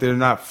they're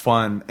not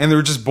fun and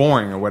they're just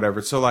boring or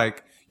whatever. So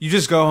like you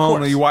just go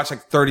home and you watch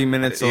like 30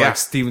 minutes of Yeah. like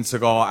Steven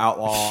Seagal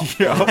Outlaw,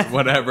 or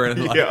whatever,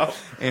 and like, Yeah.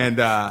 and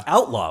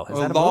Outlaw, is that a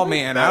movie?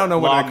 Lawman. I don't know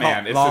what they call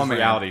Lawman. It's his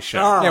reality show.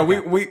 Oh. Yeah, okay.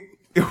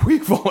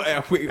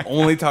 we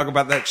only talk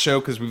about that show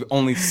because we've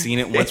only seen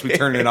it once we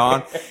turned it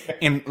on,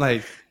 and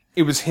like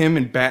it was him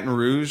in Baton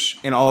Rouge,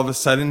 and all of a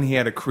sudden he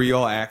had a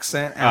Creole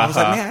accent, and I was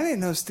like, man, I didn't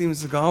know Steven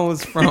Seagal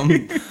was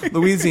from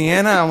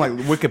Louisiana. I'm like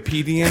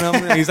Wikipediaing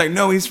him, and he's like,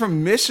 no, he's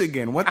from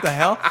Michigan. What the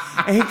hell?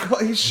 And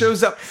he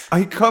shows up.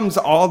 He comes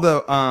to all of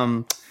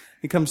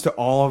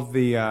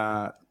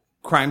the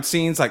crime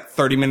scenes like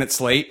 30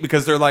 minutes late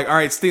because they're like, all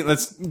right, Steve,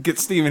 let's get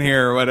Steven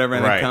here or whatever.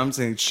 And Right. he comes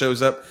and he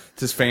shows up to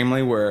his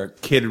family where a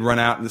kid had run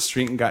out in the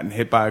street and gotten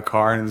hit by a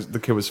car, and the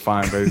kid was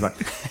fine, but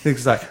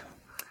he's like,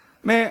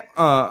 man,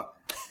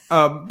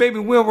 baby,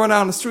 we'll run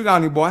out on the street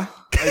on you, boy.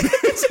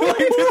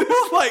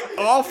 It's like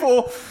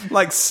awful,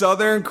 like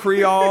Southern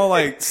Creole,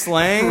 like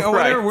slang or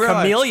whatever. Right. We're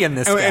like- Chameleon,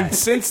 this and, guy. and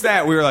since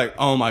that, we were like,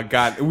 oh my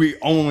God, we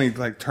only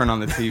like turn on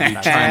the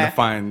TV trying to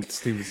find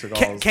Steven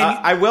Seagal's. Can you,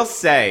 I will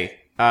say,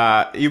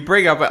 you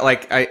bring up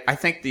like I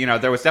think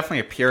there was definitely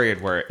a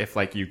period where if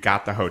like you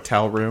got the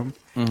hotel room,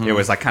 it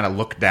was like kind of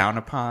looked down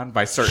upon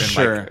by certain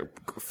Sure.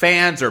 like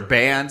fans or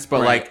bands,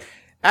 but Right. like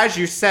as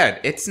you said,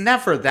 it's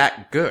never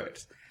that good.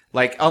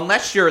 Like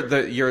unless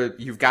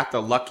you've got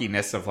the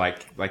luckiness of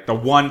like the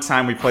one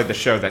time we played the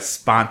show that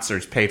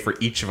sponsors paid for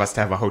each of us to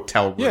have a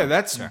hotel room. Yeah,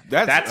 that's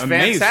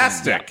amazing.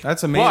 fantastic. Yeah,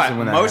 that's amazing But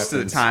when that most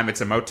happens. of the time,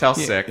 it's a Motel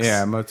 6.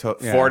 yeah, Motel-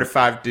 yeah. 4 to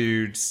 5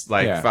 dudes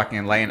like Yeah.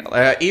 fucking laying.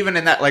 Even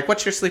in that, like,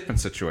 what's your sleeping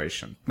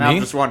situation? Now Me?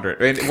 I'm just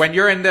wondering. When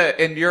you're in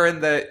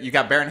the, you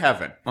got Bear in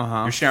Heaven.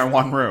 You're sharing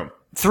one room.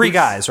 3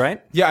 guys,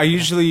 right? Yeah, I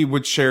usually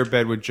would share a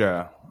bed with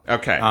Joe.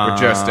 Okay, with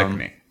Joe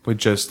Stickney. With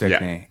Joe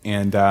Stickney.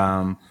 And,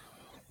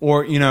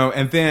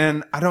 and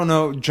then, I don't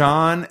know,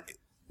 John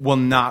will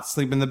not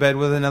sleep in the bed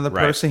with another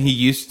Right. person. He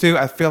used to.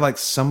 I feel like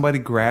somebody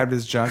grabbed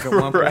his junk at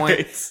one point.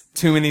 Right.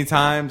 Too many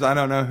times. I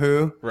don't know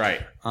who.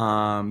 Right.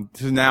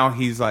 So now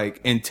he's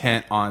like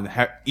intent on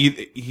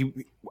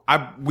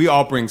we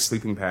all bring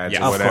sleeping pads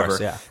Yeah, or of whatever.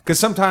 course, yeah. Because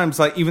sometimes,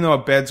 like, even though a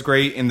bed's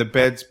great and the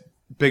bed's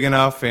big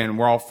enough and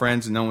we're all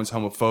friends and no one's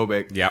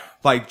homophobic, Yep.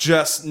 like,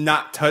 just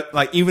not touch,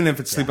 like, even if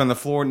it's sleep on the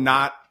floor,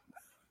 not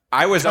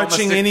I was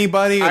touching almost,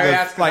 anybody. I or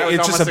asked, like, I was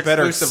it's just a almost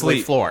better exclusively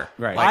sleep. floor.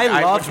 Right. Like,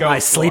 I loved would go my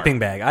floor. sleeping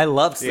bag. I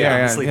loved sleeping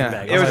on the sleeping yeah.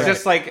 bag. It was like,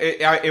 just like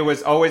it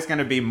was always going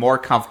to be more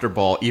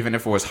comfortable, even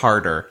if it was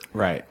harder.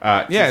 Right.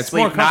 To Yeah, it's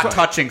sleep more not comfortable.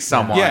 touching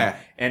someone. Yeah.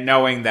 And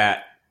knowing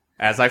that,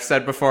 as I've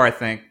said before, I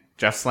think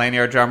Jeff Slaney,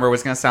 our drummer,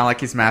 was going to sound like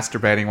he's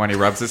masturbating when he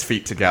rubs his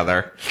feet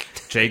together.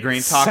 Jay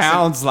Green talks.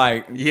 Sounds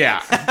like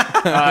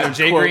Yeah.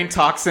 Jay Green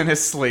talks in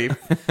his sleep.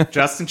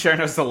 Justin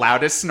Cherno's the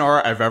loudest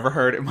snorer I've ever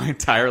heard in my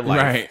entire life.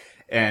 Right.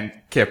 And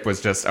Kip was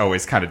just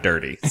always kind of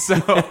dirty. So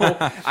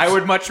I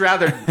would much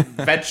rather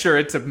venture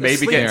into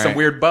maybe getting some Right.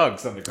 weird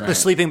bugs on the ground. the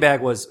sleeping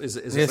bag is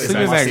Yeah,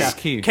 sleeping bag is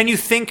key. Can you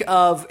think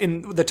of,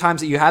 in the times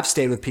that you have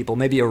stayed with people,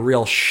 maybe a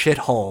real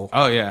shithole?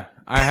 Oh yeah,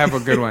 I have a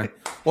good one.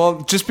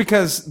 Well, just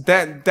because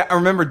that I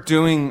remember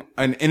doing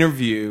an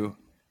interview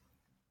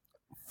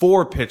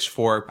for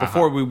Pitchfork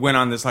before we went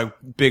on this like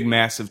big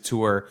massive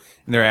tour,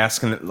 and they're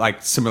asking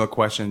like similar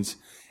questions,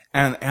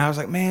 and I was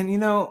like, man, you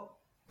know.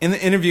 In the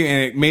interview,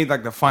 and it made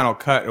like the final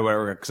cut or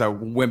whatever, because I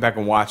went back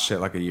and watched it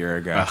like a year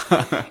ago.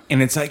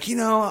 And it's like, you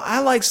know,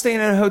 I like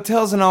staying in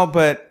hotels and all,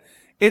 but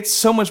it's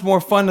so much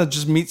more fun to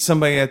just meet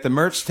somebody at the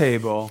merch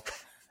table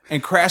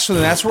and crash with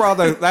them. That's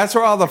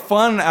where all the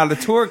fun out of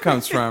the tour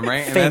comes from,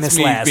 right? And Famous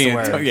last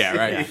word. yeah,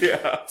 right.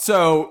 Yeah.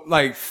 So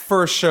like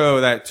first show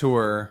that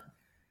tour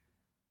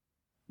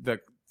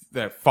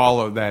that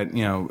followed that,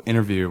 you know,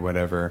 interview or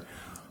whatever.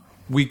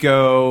 We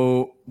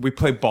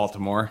play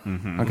Baltimore.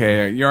 Mm-hmm.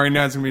 Okay, you already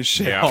know it's going to be a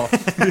shit.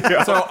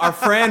 Yeah. So our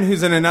friend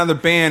who's in another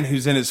band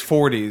who's in his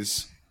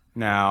 40s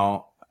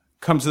now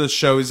comes to the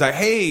show. He's like,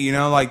 hey, you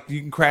know, like,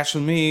 you can crash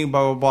with me,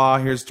 blah, blah, blah.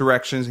 Here's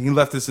directions. And he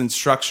left this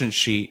instruction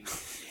sheet.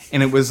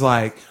 And it was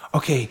like,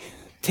 okay,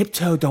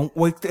 tiptoe, don't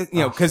wake the, you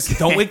know, because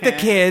don't wake the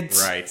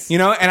kids. Right. You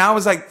know, and I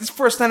was like, this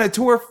first night of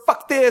tour,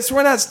 fuck this.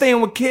 We're not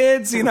staying with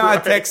kids. You know, I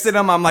texted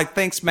him. I'm like,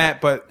 thanks,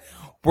 Matt, but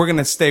we're going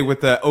to stay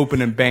with the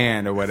opening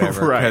band or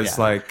whatever. Because,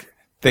 like,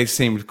 they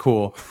seemed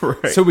cool.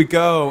 Right. So we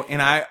go,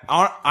 and I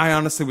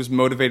honestly was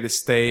motivated to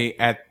stay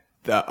at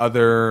the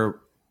other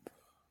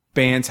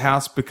band's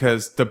house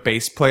because the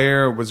bass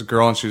player was a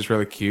girl and she was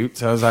really cute.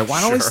 So I was like, why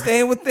don't we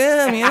stay with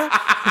them, you know?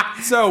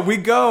 So we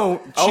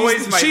go.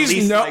 Always my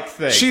least liked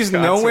thing. She's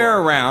nowhere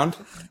around.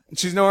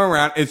 She's nowhere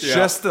around. It's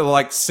just the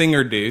like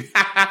singer dude.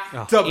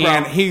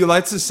 And he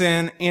lets us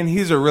in, and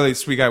he's a really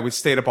sweet guy. We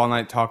stayed up all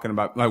night talking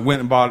about, like, went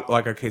and bought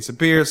like a case of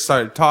beer,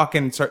 started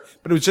talking, but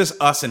it was just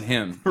us and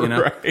him, you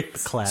know? Right.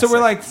 Classic. So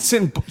we're like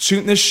sitting,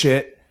 shooting this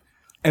shit,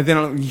 and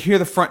then you hear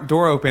the front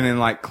door open and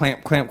like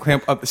clamp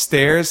up the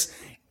stairs,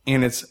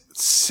 and it's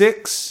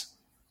 6.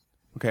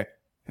 Okay.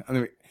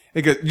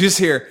 It goes, you just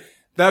hear,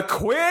 the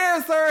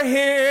queers are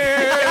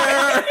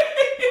here!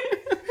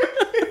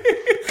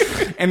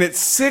 And it's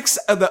 6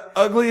 of the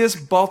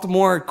ugliest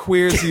Baltimore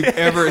queers you've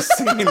ever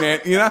seen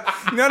it. You know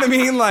what I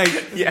mean? Like,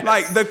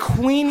 like the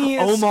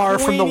queeniest Omar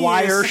from The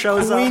Wire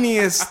shows up.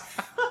 Queeniest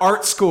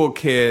art school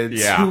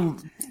kids who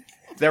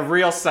they're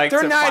real psyched.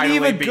 they're to not finally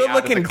even be good out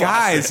of the looking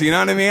guys. closet. You know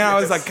what I mean? I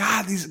was like,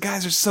 God, these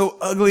guys are so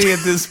ugly at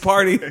this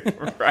party.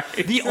 Right.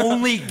 The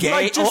only gay,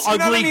 Like, just, you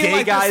know what ugly I mean? gay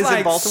Like, guys this, like,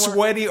 in Baltimore.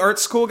 sweaty art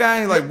school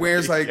guy who like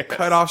wears like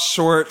cut off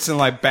shorts and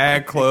like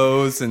bag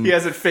clothes and He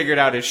hasn't figured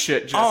out his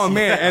shit just oh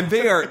man, yet. and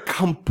they are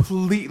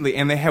completely,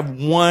 and they have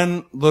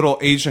one little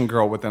Asian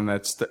girl with them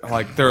that's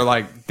like they're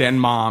like den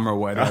mom or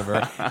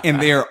whatever,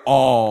 and they are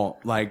all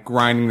like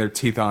grinding their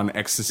teeth on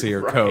ecstasy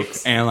or coke,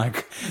 and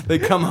like they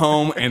come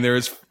home and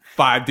there's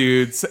 5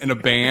 dudes in a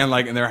band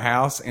like in their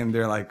house, and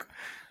they're like,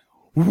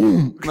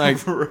 whoom, like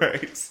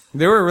Right.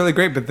 they were really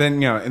great, but then,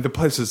 you know, the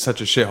place is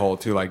such a shithole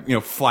too, like, you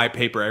know, fly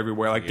paper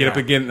everywhere, like get up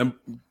again,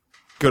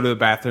 go to the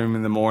bathroom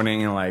in the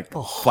morning and like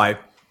fly.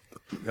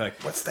 You're like,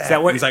 what's that?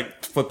 that what- He's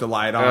like, flip the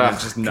light on and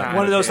just nothing.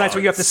 One of those nights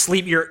where you have to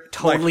sleep, you're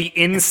totally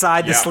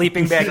inside the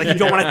sleeping bag. Like, you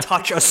don't want to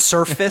touch a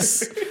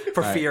surface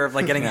for fear of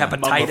like getting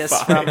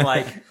hepatitis from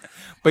like.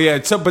 But yeah,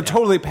 but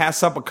totally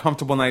pass up a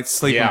comfortable night's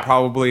sleep Yeah. and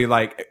probably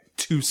like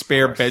 2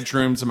 spare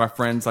bedrooms in my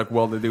friend's like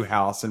well-to-do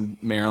house in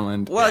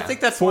Maryland. Well, I think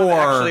that's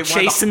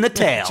Chasing the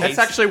tail. That's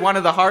actually one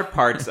of the hard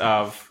parts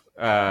of.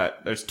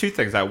 There's 2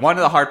 things. One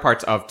of the hard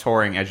parts of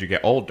touring as you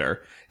get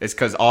older is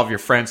because all of your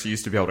friends who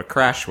used to be able to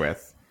crash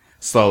with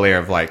slowly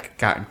have like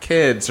gotten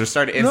kids or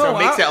started, and so it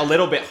makes it a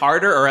little bit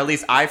harder. Or at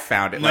least I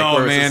found it. Like, No,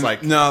 where it's man. just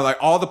like, No, like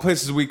all the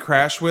places we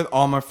crash with,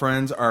 all my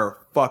friends are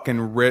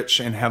fucking rich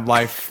and have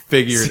life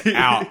figured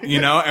out,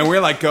 you know? And we're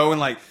like going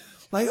like,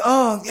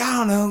 oh, yeah, I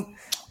don't know.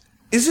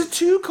 Is it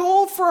too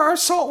cold for our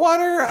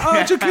saltwater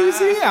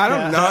jacuzzi? I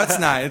don't know. It's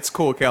not. It's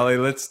cool, Kelly.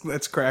 Let's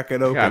crack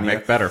it open. gotta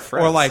make better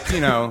friends. Or like, you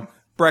know,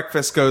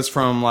 breakfast goes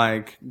from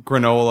like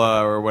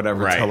granola or whatever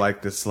to Right.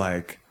 like this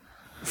like,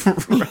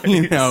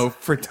 you know,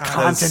 frittatas.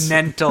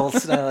 Continental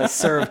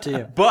served to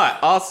you.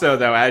 But also,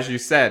 though, as you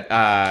said,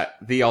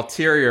 the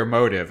ulterior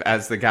motive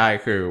as the guy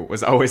who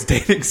was always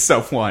dating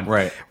someone.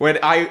 Right. When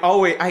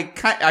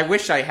I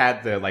wish I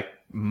had the like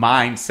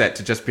mindset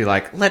to just be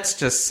like, let's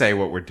just say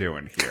what we're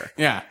doing here.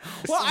 Yeah.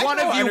 One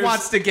of you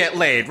wants to get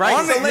laid, right?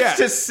 On So the- let's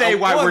yeah. just say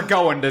why Well, we're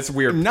going this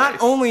weird Not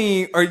place.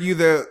 only are you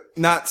the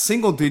not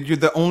single dude, you're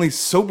the only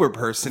sober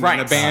person in Right.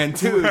 the band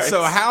too. Right.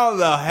 So how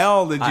the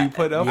hell did you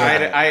put up with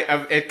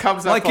that? It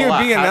comes up Like a you're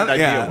lot. being How did another- I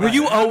yeah. deal with Were it?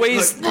 you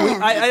always?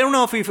 I don't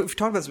know if we've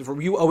talked about this before.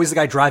 Were you always the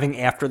guy driving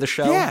after the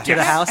show to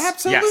the house?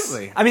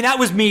 Absolutely. I mean, that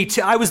was me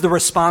too. I was the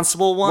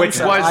responsible one. Which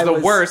so was I the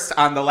worst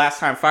on the last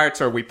time Fire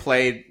Tour. We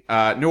played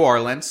New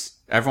Orleans.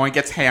 Everyone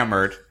gets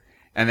hammered.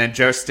 And then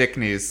Joe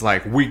Stickney's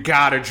like, we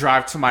gotta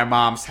drive to my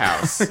mom's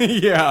house.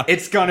 Yeah.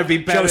 It's gonna be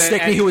better Joe than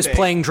Stickney, who was anything.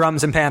 playing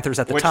drums and Panthers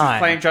at the Which time. was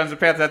playing drums and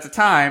Panthers at the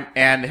time,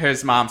 and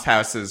his mom's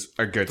house is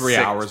a good 3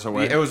 6 hours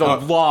away. It was a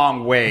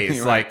long ways,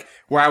 Right. like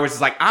where I was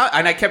like,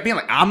 and I kept being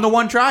like, I'm the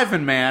one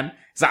driving, man.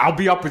 He's like, I'll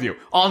be up with you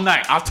all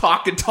night. I'll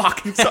talk and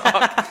talk and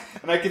talk.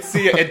 And I could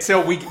see it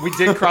until we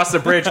did cross the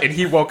bridge, and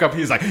he woke up.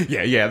 He was like,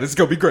 yeah, this is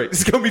going to be great.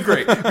 This is going to be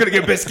great. We're going to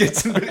get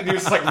biscuits. And he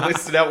was like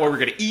listed out what we're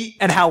going to eat.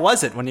 And how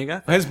was it when you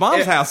got there? His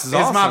mom's house is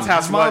awesome. His mom's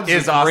house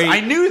is awesome. great. I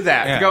knew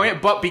that Yeah. going in,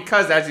 but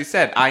because, as you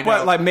said, I know.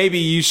 But like maybe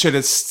you should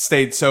have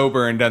stayed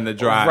sober and done the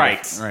drive.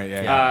 Right.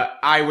 Yeah.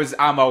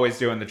 I'm always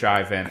doing the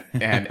drive-in,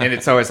 and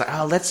it's always like,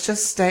 oh, let's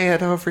just stay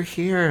it over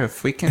here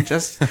if we can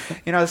just,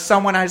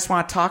 someone I just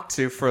want to talk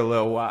to for a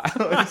little while.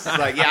 It's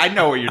like, yeah, I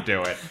know what you're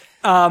doing.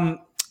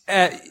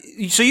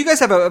 So you guys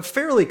have a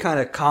fairly kind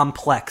of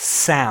complex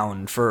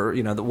sound for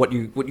what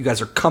you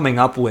guys are coming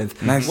up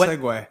with. Nice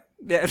segue.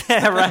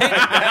 Yeah,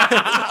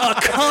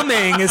 right.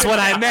 Coming is what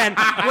I meant.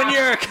 When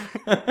you're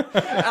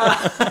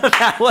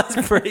that was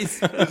pretty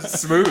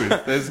Smooth.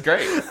 It's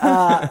great.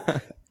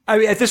 I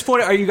mean, at this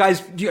point, are you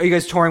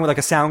guys touring with like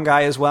a sound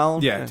guy as well?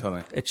 Yeah,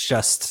 totally. It's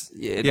just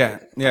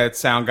It's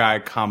sound guy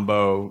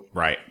combo.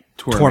 Right.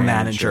 tour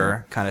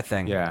manager kind of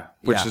thing. Yeah.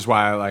 Which is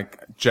why, like,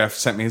 Jeff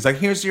sent me, he's like,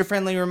 here's your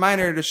friendly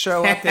reminder to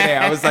show up today.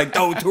 I was like,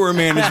 don't tour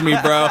manage me,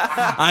 bro.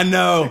 I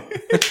know.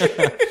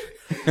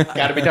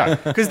 Got to be done.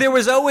 Because there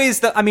was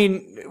always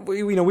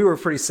we were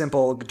pretty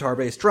simple guitar,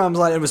 bass, drums.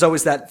 It was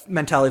always that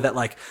mentality that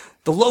like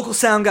the local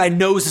sound guy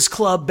knows his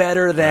club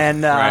better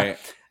than, Right.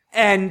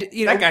 And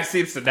That guy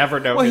seems to never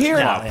know. Well, his here,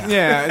 club. But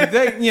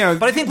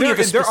I think when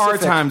there are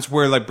times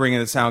where, like, bringing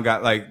a sound guy,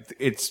 like,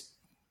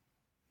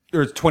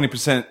 there's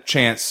 20%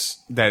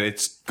 chance that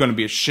it's going to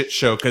be a shit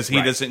show because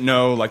he doesn't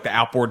know, like, the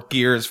outboard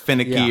gear is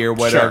finicky or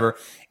whatever.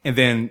 Sure. And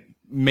then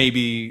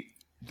maybe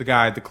the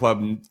guy at the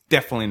club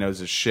definitely knows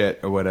his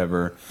shit or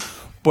whatever.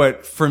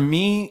 But for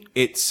me,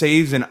 it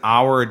saves an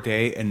hour a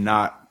day and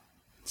not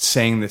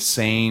saying the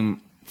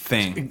same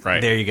thing. Right.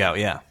 There you go.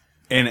 Yeah.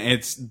 And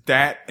it's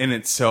that in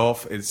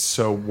itself is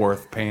so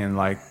worth paying,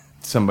 like,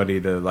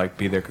 somebody to, like,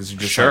 be there because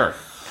you're just Sure.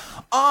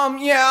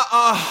 yeah,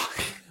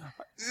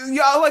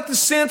 I like the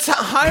synths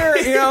higher,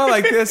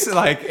 like this,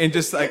 like, and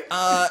just like,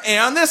 and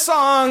on this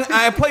song,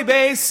 I play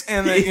bass,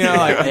 and then,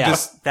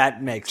 just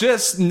that makes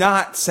just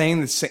not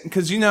saying the same,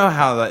 because you know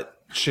how that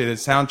shit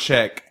is. Sound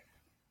check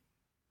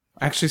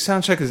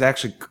is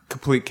actually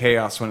complete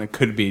chaos when it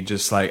could be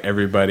just like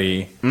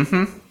everybody.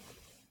 Mm-hmm.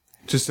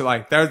 Just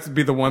like that would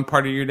be the one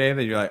part of your day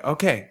that you're like,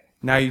 okay,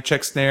 now you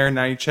check snare,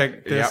 now you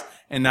check this,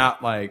 and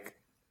not like.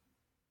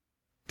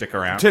 Stick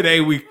around.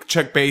 Today we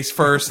check bass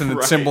first and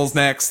then cymbals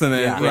next and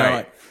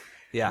then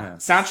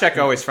Soundcheck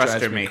always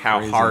frustrated me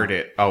how hard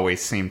it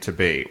always seemed to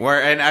be.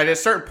 And at a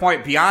certain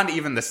point, beyond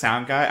even the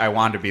sound guy, I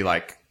wanted to be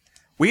like,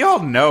 we all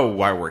know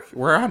why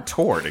we're on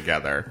tour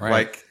together. Right.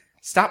 Like,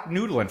 stop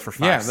noodling for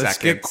 5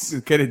 seconds.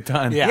 Let's get it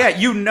done. Yeah,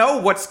 you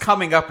know what's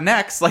coming up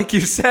next. Like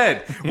you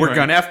said, we're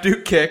gonna have to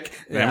do kick,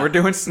 then we're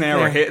doing snare,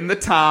 we're hitting the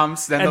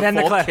toms, then and the then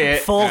full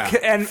kit,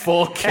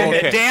 full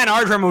kit. And Dan,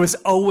 our drummer, was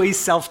always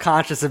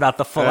self-conscious about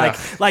the full.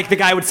 Like the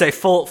guy would say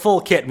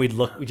full kit, and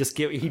he'd just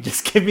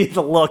give me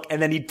the look,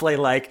 and then he'd play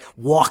like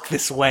Walk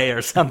This Way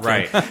or something.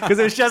 Right. Because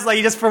it was just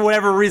like for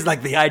whatever reason,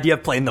 like the idea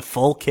of playing the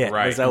full kit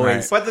was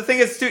always. But the thing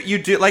is, too, you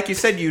do, like you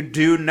said, you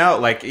do know,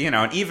 like,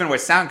 and even with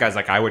sound guys,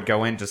 like I would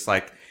go in just like,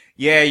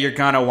 yeah, you're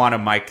gonna want to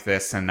mic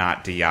this and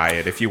not DI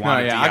it if you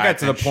want to DI it. I got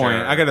to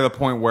the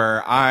point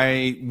where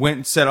I went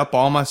and set up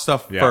all my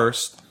stuff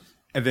first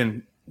and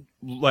then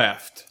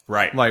left.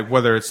 Right. Like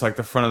whether it's like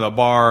the front of the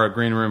bar or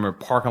green room or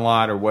parking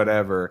lot or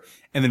whatever,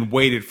 and then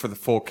waited for the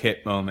full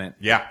kit moment.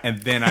 Yeah.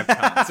 And then I've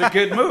come. It's a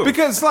good move.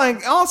 Because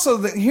like also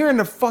hearing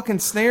the fucking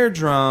snare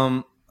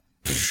drum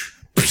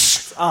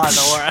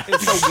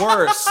it's the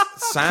worst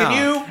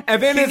sound.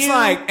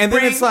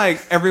 It's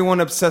like everyone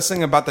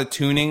obsessing about the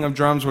tuning of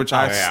drums, which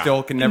I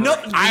still can never.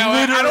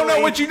 I don't know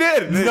what you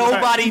did.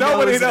 Nobody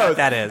knows what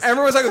that is.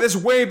 Everyone's like, "This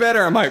is way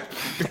better." I'm like,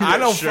 I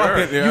don't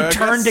fucking. You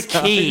turned a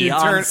key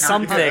on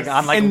something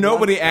on like, and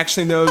nobody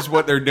actually knows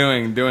what they're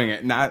doing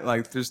it. Not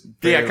like there's.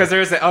 Because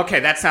there's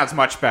that sounds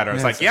much better.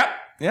 It's like, yep.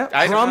 Yeah,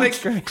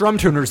 drum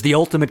tuners, the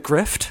ultimate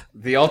grift.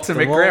 The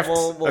ultimate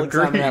grift. We'll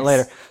examine that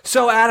later.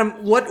 So, Adam,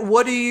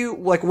 what do you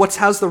like?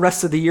 How's the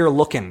rest of the year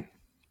looking?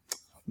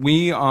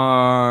 We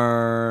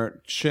are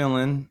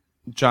chilling.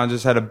 John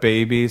just had a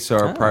baby, so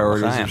our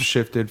priorities have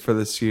shifted for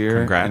this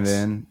year. Congrats. And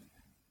then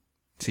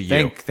to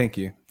you. Thank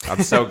you.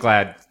 I'm so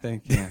glad.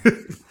 Thank you.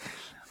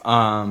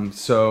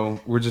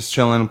 So we're just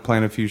chilling,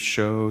 playing a few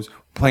shows,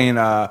 playing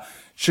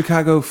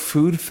Chicago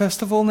Food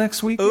Festival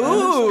next week.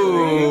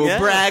 Ooh,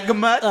 brag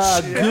much.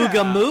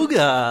 Googa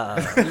Mooga.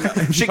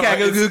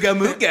 Chicago Googa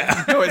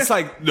Mooga. No, it's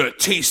like the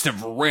taste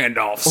of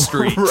Randolph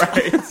Street.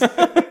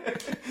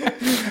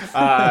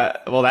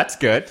 Well, that's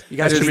good. You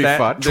guys should be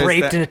fun.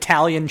 Draped in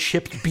Italian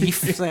chipped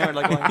beef.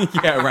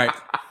 Yeah, right.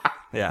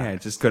 Yeah,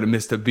 just go to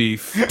Mr.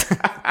 Beef.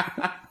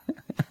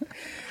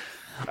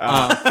 I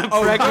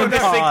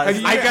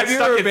got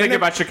stuck in thinking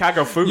about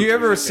Chicago food. You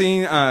ever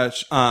seen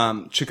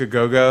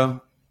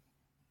Chicago?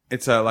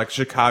 It's like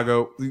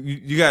Chicago.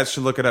 You guys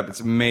should look it up. It's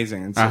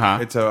amazing.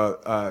 It's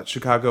a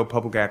Chicago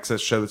public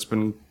access show that's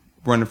been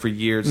running for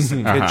years. It's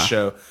a kids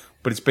show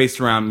but it's based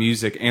around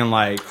music and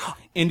like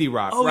indie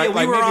rock. Oh, right? yeah, we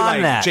like were maybe on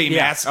like that. Jay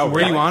Yeah. Mask.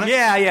 Were you on it?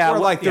 Yeah, yeah. Or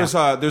Well, like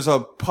yeah. there's a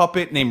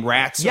puppet named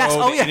Ratso Yes.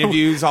 Oh, that yeah.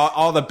 interviews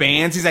all the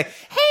bands. He's like,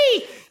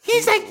 hey,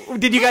 he's like,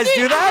 Did you guys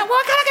do that?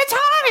 What kind of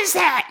guitar is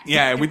that?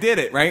 Yeah, we did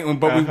it, right?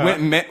 But we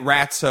went and met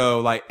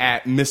Ratso like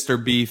at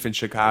Mr. Beef in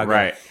Chicago.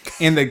 Right.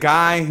 And the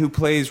guy who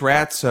plays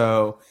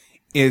Ratso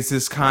is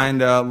this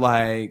kind of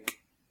like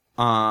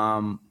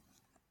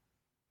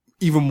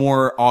even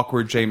more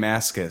awkward Jay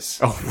Mascis.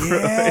 Oh,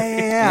 really?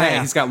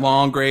 Yeah, he's got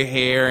long gray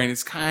hair and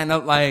it's kind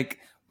of like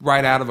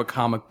right out of a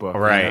comic book.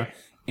 Right.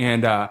 You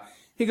know? And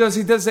he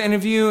does the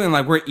interview and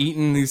like we're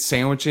eating these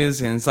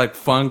sandwiches and it's like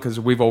fun because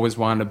we've always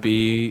wanted to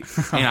be,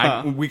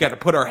 and we got to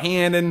put our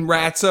hand in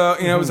Ratso,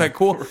 you know, it was like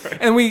cool. Right.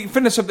 And we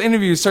finish up the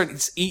interview,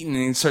 starts eating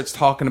and he starts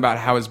talking about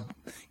how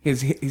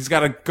he's got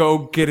to go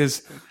get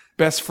his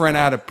best friend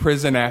out of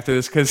prison after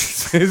this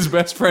because his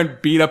best friend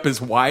beat up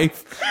his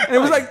wife. And it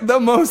was like the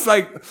most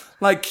like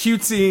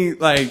cutesy,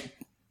 like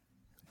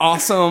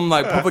awesome,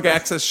 like public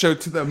access show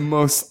to the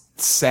most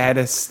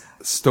saddest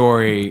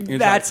story.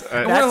 That's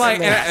we're like,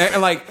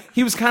 and like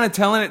he was kind of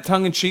telling it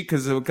tongue in cheek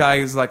because the guy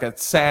is like a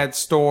sad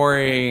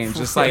story and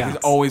just like he's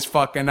always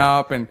fucking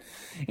up and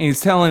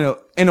he's telling it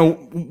in a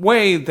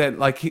way that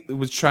like he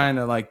was trying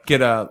to like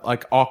get a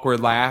like awkward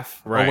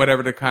laugh or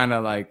whatever to kind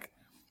of like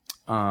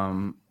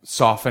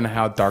soften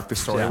how dark the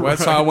story was.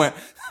 So I went,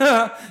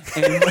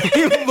 and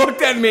he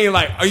looked at me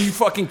like, "Are you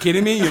fucking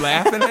kidding me? You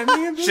laughing at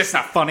me?" It's just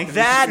not funny.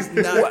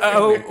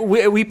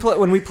 When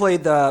we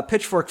played the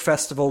Pitchfork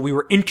Festival, we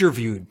were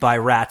interviewed by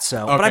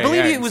Ratso, but I Okay,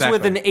 believe yeah, it was exactly.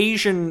 with an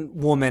Asian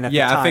woman at the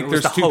Yeah, time. I think It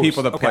was there's the two host.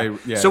 people that play-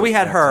 yeah, so we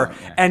had that's her, right,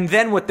 yeah. and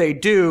then what they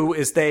do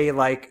is they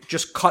like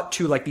just cut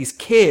to like these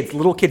kids,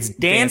 little kids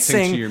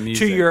dancing to your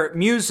music.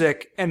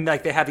 music, and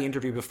like they had the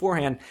interview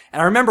beforehand.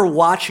 And I remember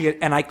watching it,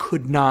 and I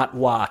could not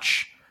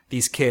watch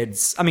these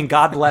kids. I mean,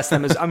 God bless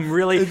them. I'm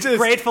really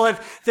grateful.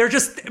 They're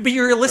just, but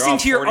you're listening all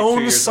to your 42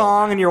 own years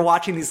song and you're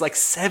watching these like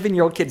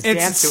 7-year-old kids It's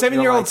dance. to it, and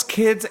you're 7-year-olds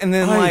kids and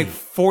then like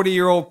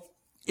 40-year-old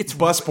It's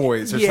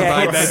busboys or yeah,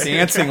 something like that it's-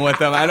 dancing with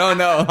them. I don't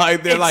know.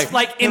 Like they're it's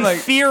like in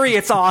theory,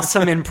 it's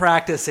awesome. In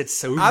practice, it's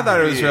so. I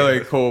thought it was really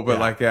cool, but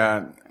like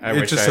I it's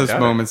wish just I had those done it.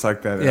 moments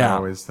like that Yeah. are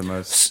always the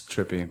most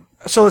trippy.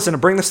 So listen, to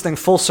bring this thing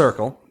full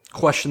circle,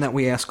 question that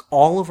we ask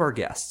all of our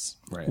guests: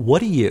 Right.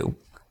 What do you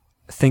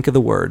think of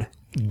the word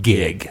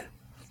gig?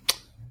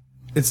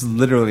 It's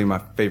literally my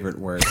favorite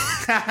word.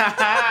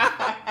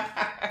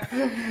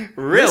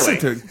 Really? Listen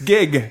to it.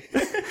 Gig.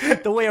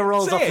 The way it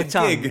rolls Say off the it.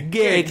 tongue.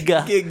 Gig.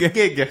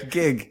 Gig.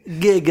 Gig.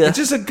 Gig. It's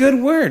just a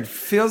good word.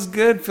 Feels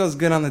good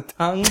on the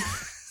tongue.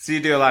 So you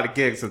do a lot of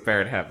gigs with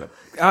Barrett Heaven.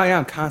 Oh yeah,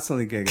 I'm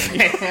constantly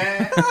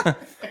gigging.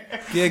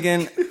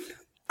 Gigging.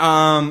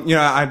 You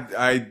know,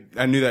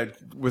 I knew that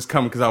was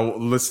coming because I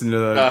listened to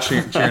the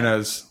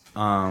Cheernos.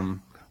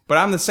 But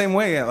I'm the same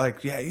way.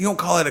 Like, yeah, you don't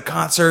call it a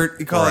concert,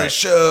 you call it a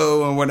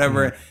show or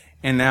whatever.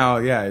 And now,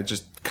 yeah, it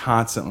just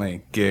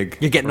constantly gig.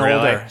 You're getting Really?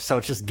 older, so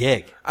it's just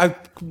gig. I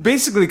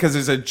basically because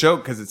it's a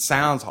joke because it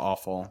sounds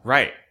awful,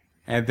 Right.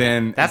 and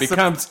then That's it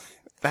becomes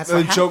that's the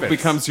what joke happens.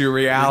 becomes your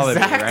reality,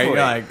 Exactly. right?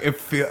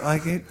 You're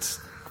like it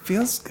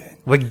feels good.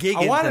 We're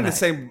gigging I wanted tonight. to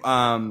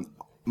say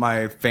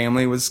my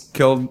family was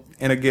killed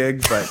in a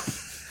gig, but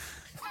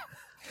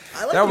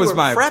that was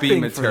my B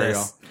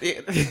material.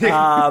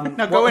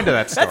 Now go into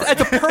that story.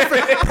 That's a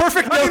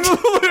perfect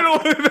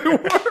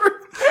note.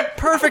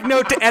 Perfect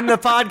note to end the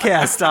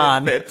podcast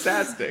on.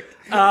 Fantastic.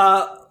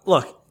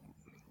 Look,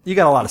 you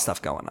got a lot of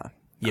stuff going on.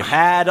 You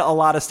had a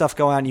lot of stuff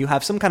going on. You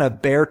have some kind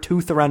of bear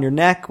tooth around your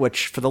neck,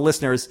 which for the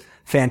listeners,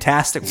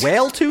 fantastic.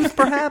 Whale tooth,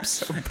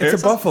 perhaps?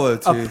 It's a buffalo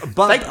tooth.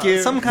 Thank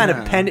you. Some kind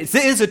of pen. It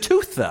is a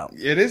tooth, though.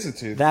 It is a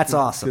tooth. That's Good-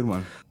 awesome. Good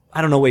one.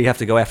 I don't know where you have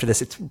to go after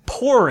this. It's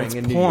pouring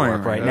in New pouring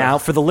York right right now.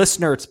 For the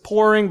listener, it's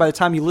pouring. By the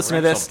time you listen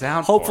to this, Torrential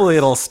downpours. hopefully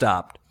it'll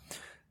stop.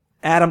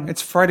 Adam,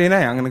 It's Friday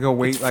night. I'm gonna go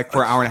wait like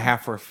for an hour and a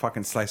half for a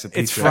fucking slice of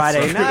pizza. it's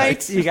Friday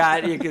night. You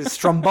got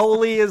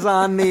Stromboli is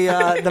on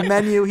the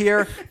menu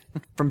here.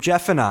 From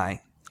Jeff and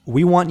I,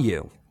 we want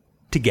you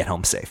to get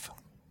home safe.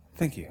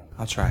 Thank you.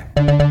 I'll try.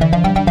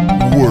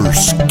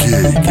 Worst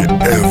gig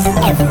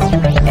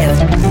ever.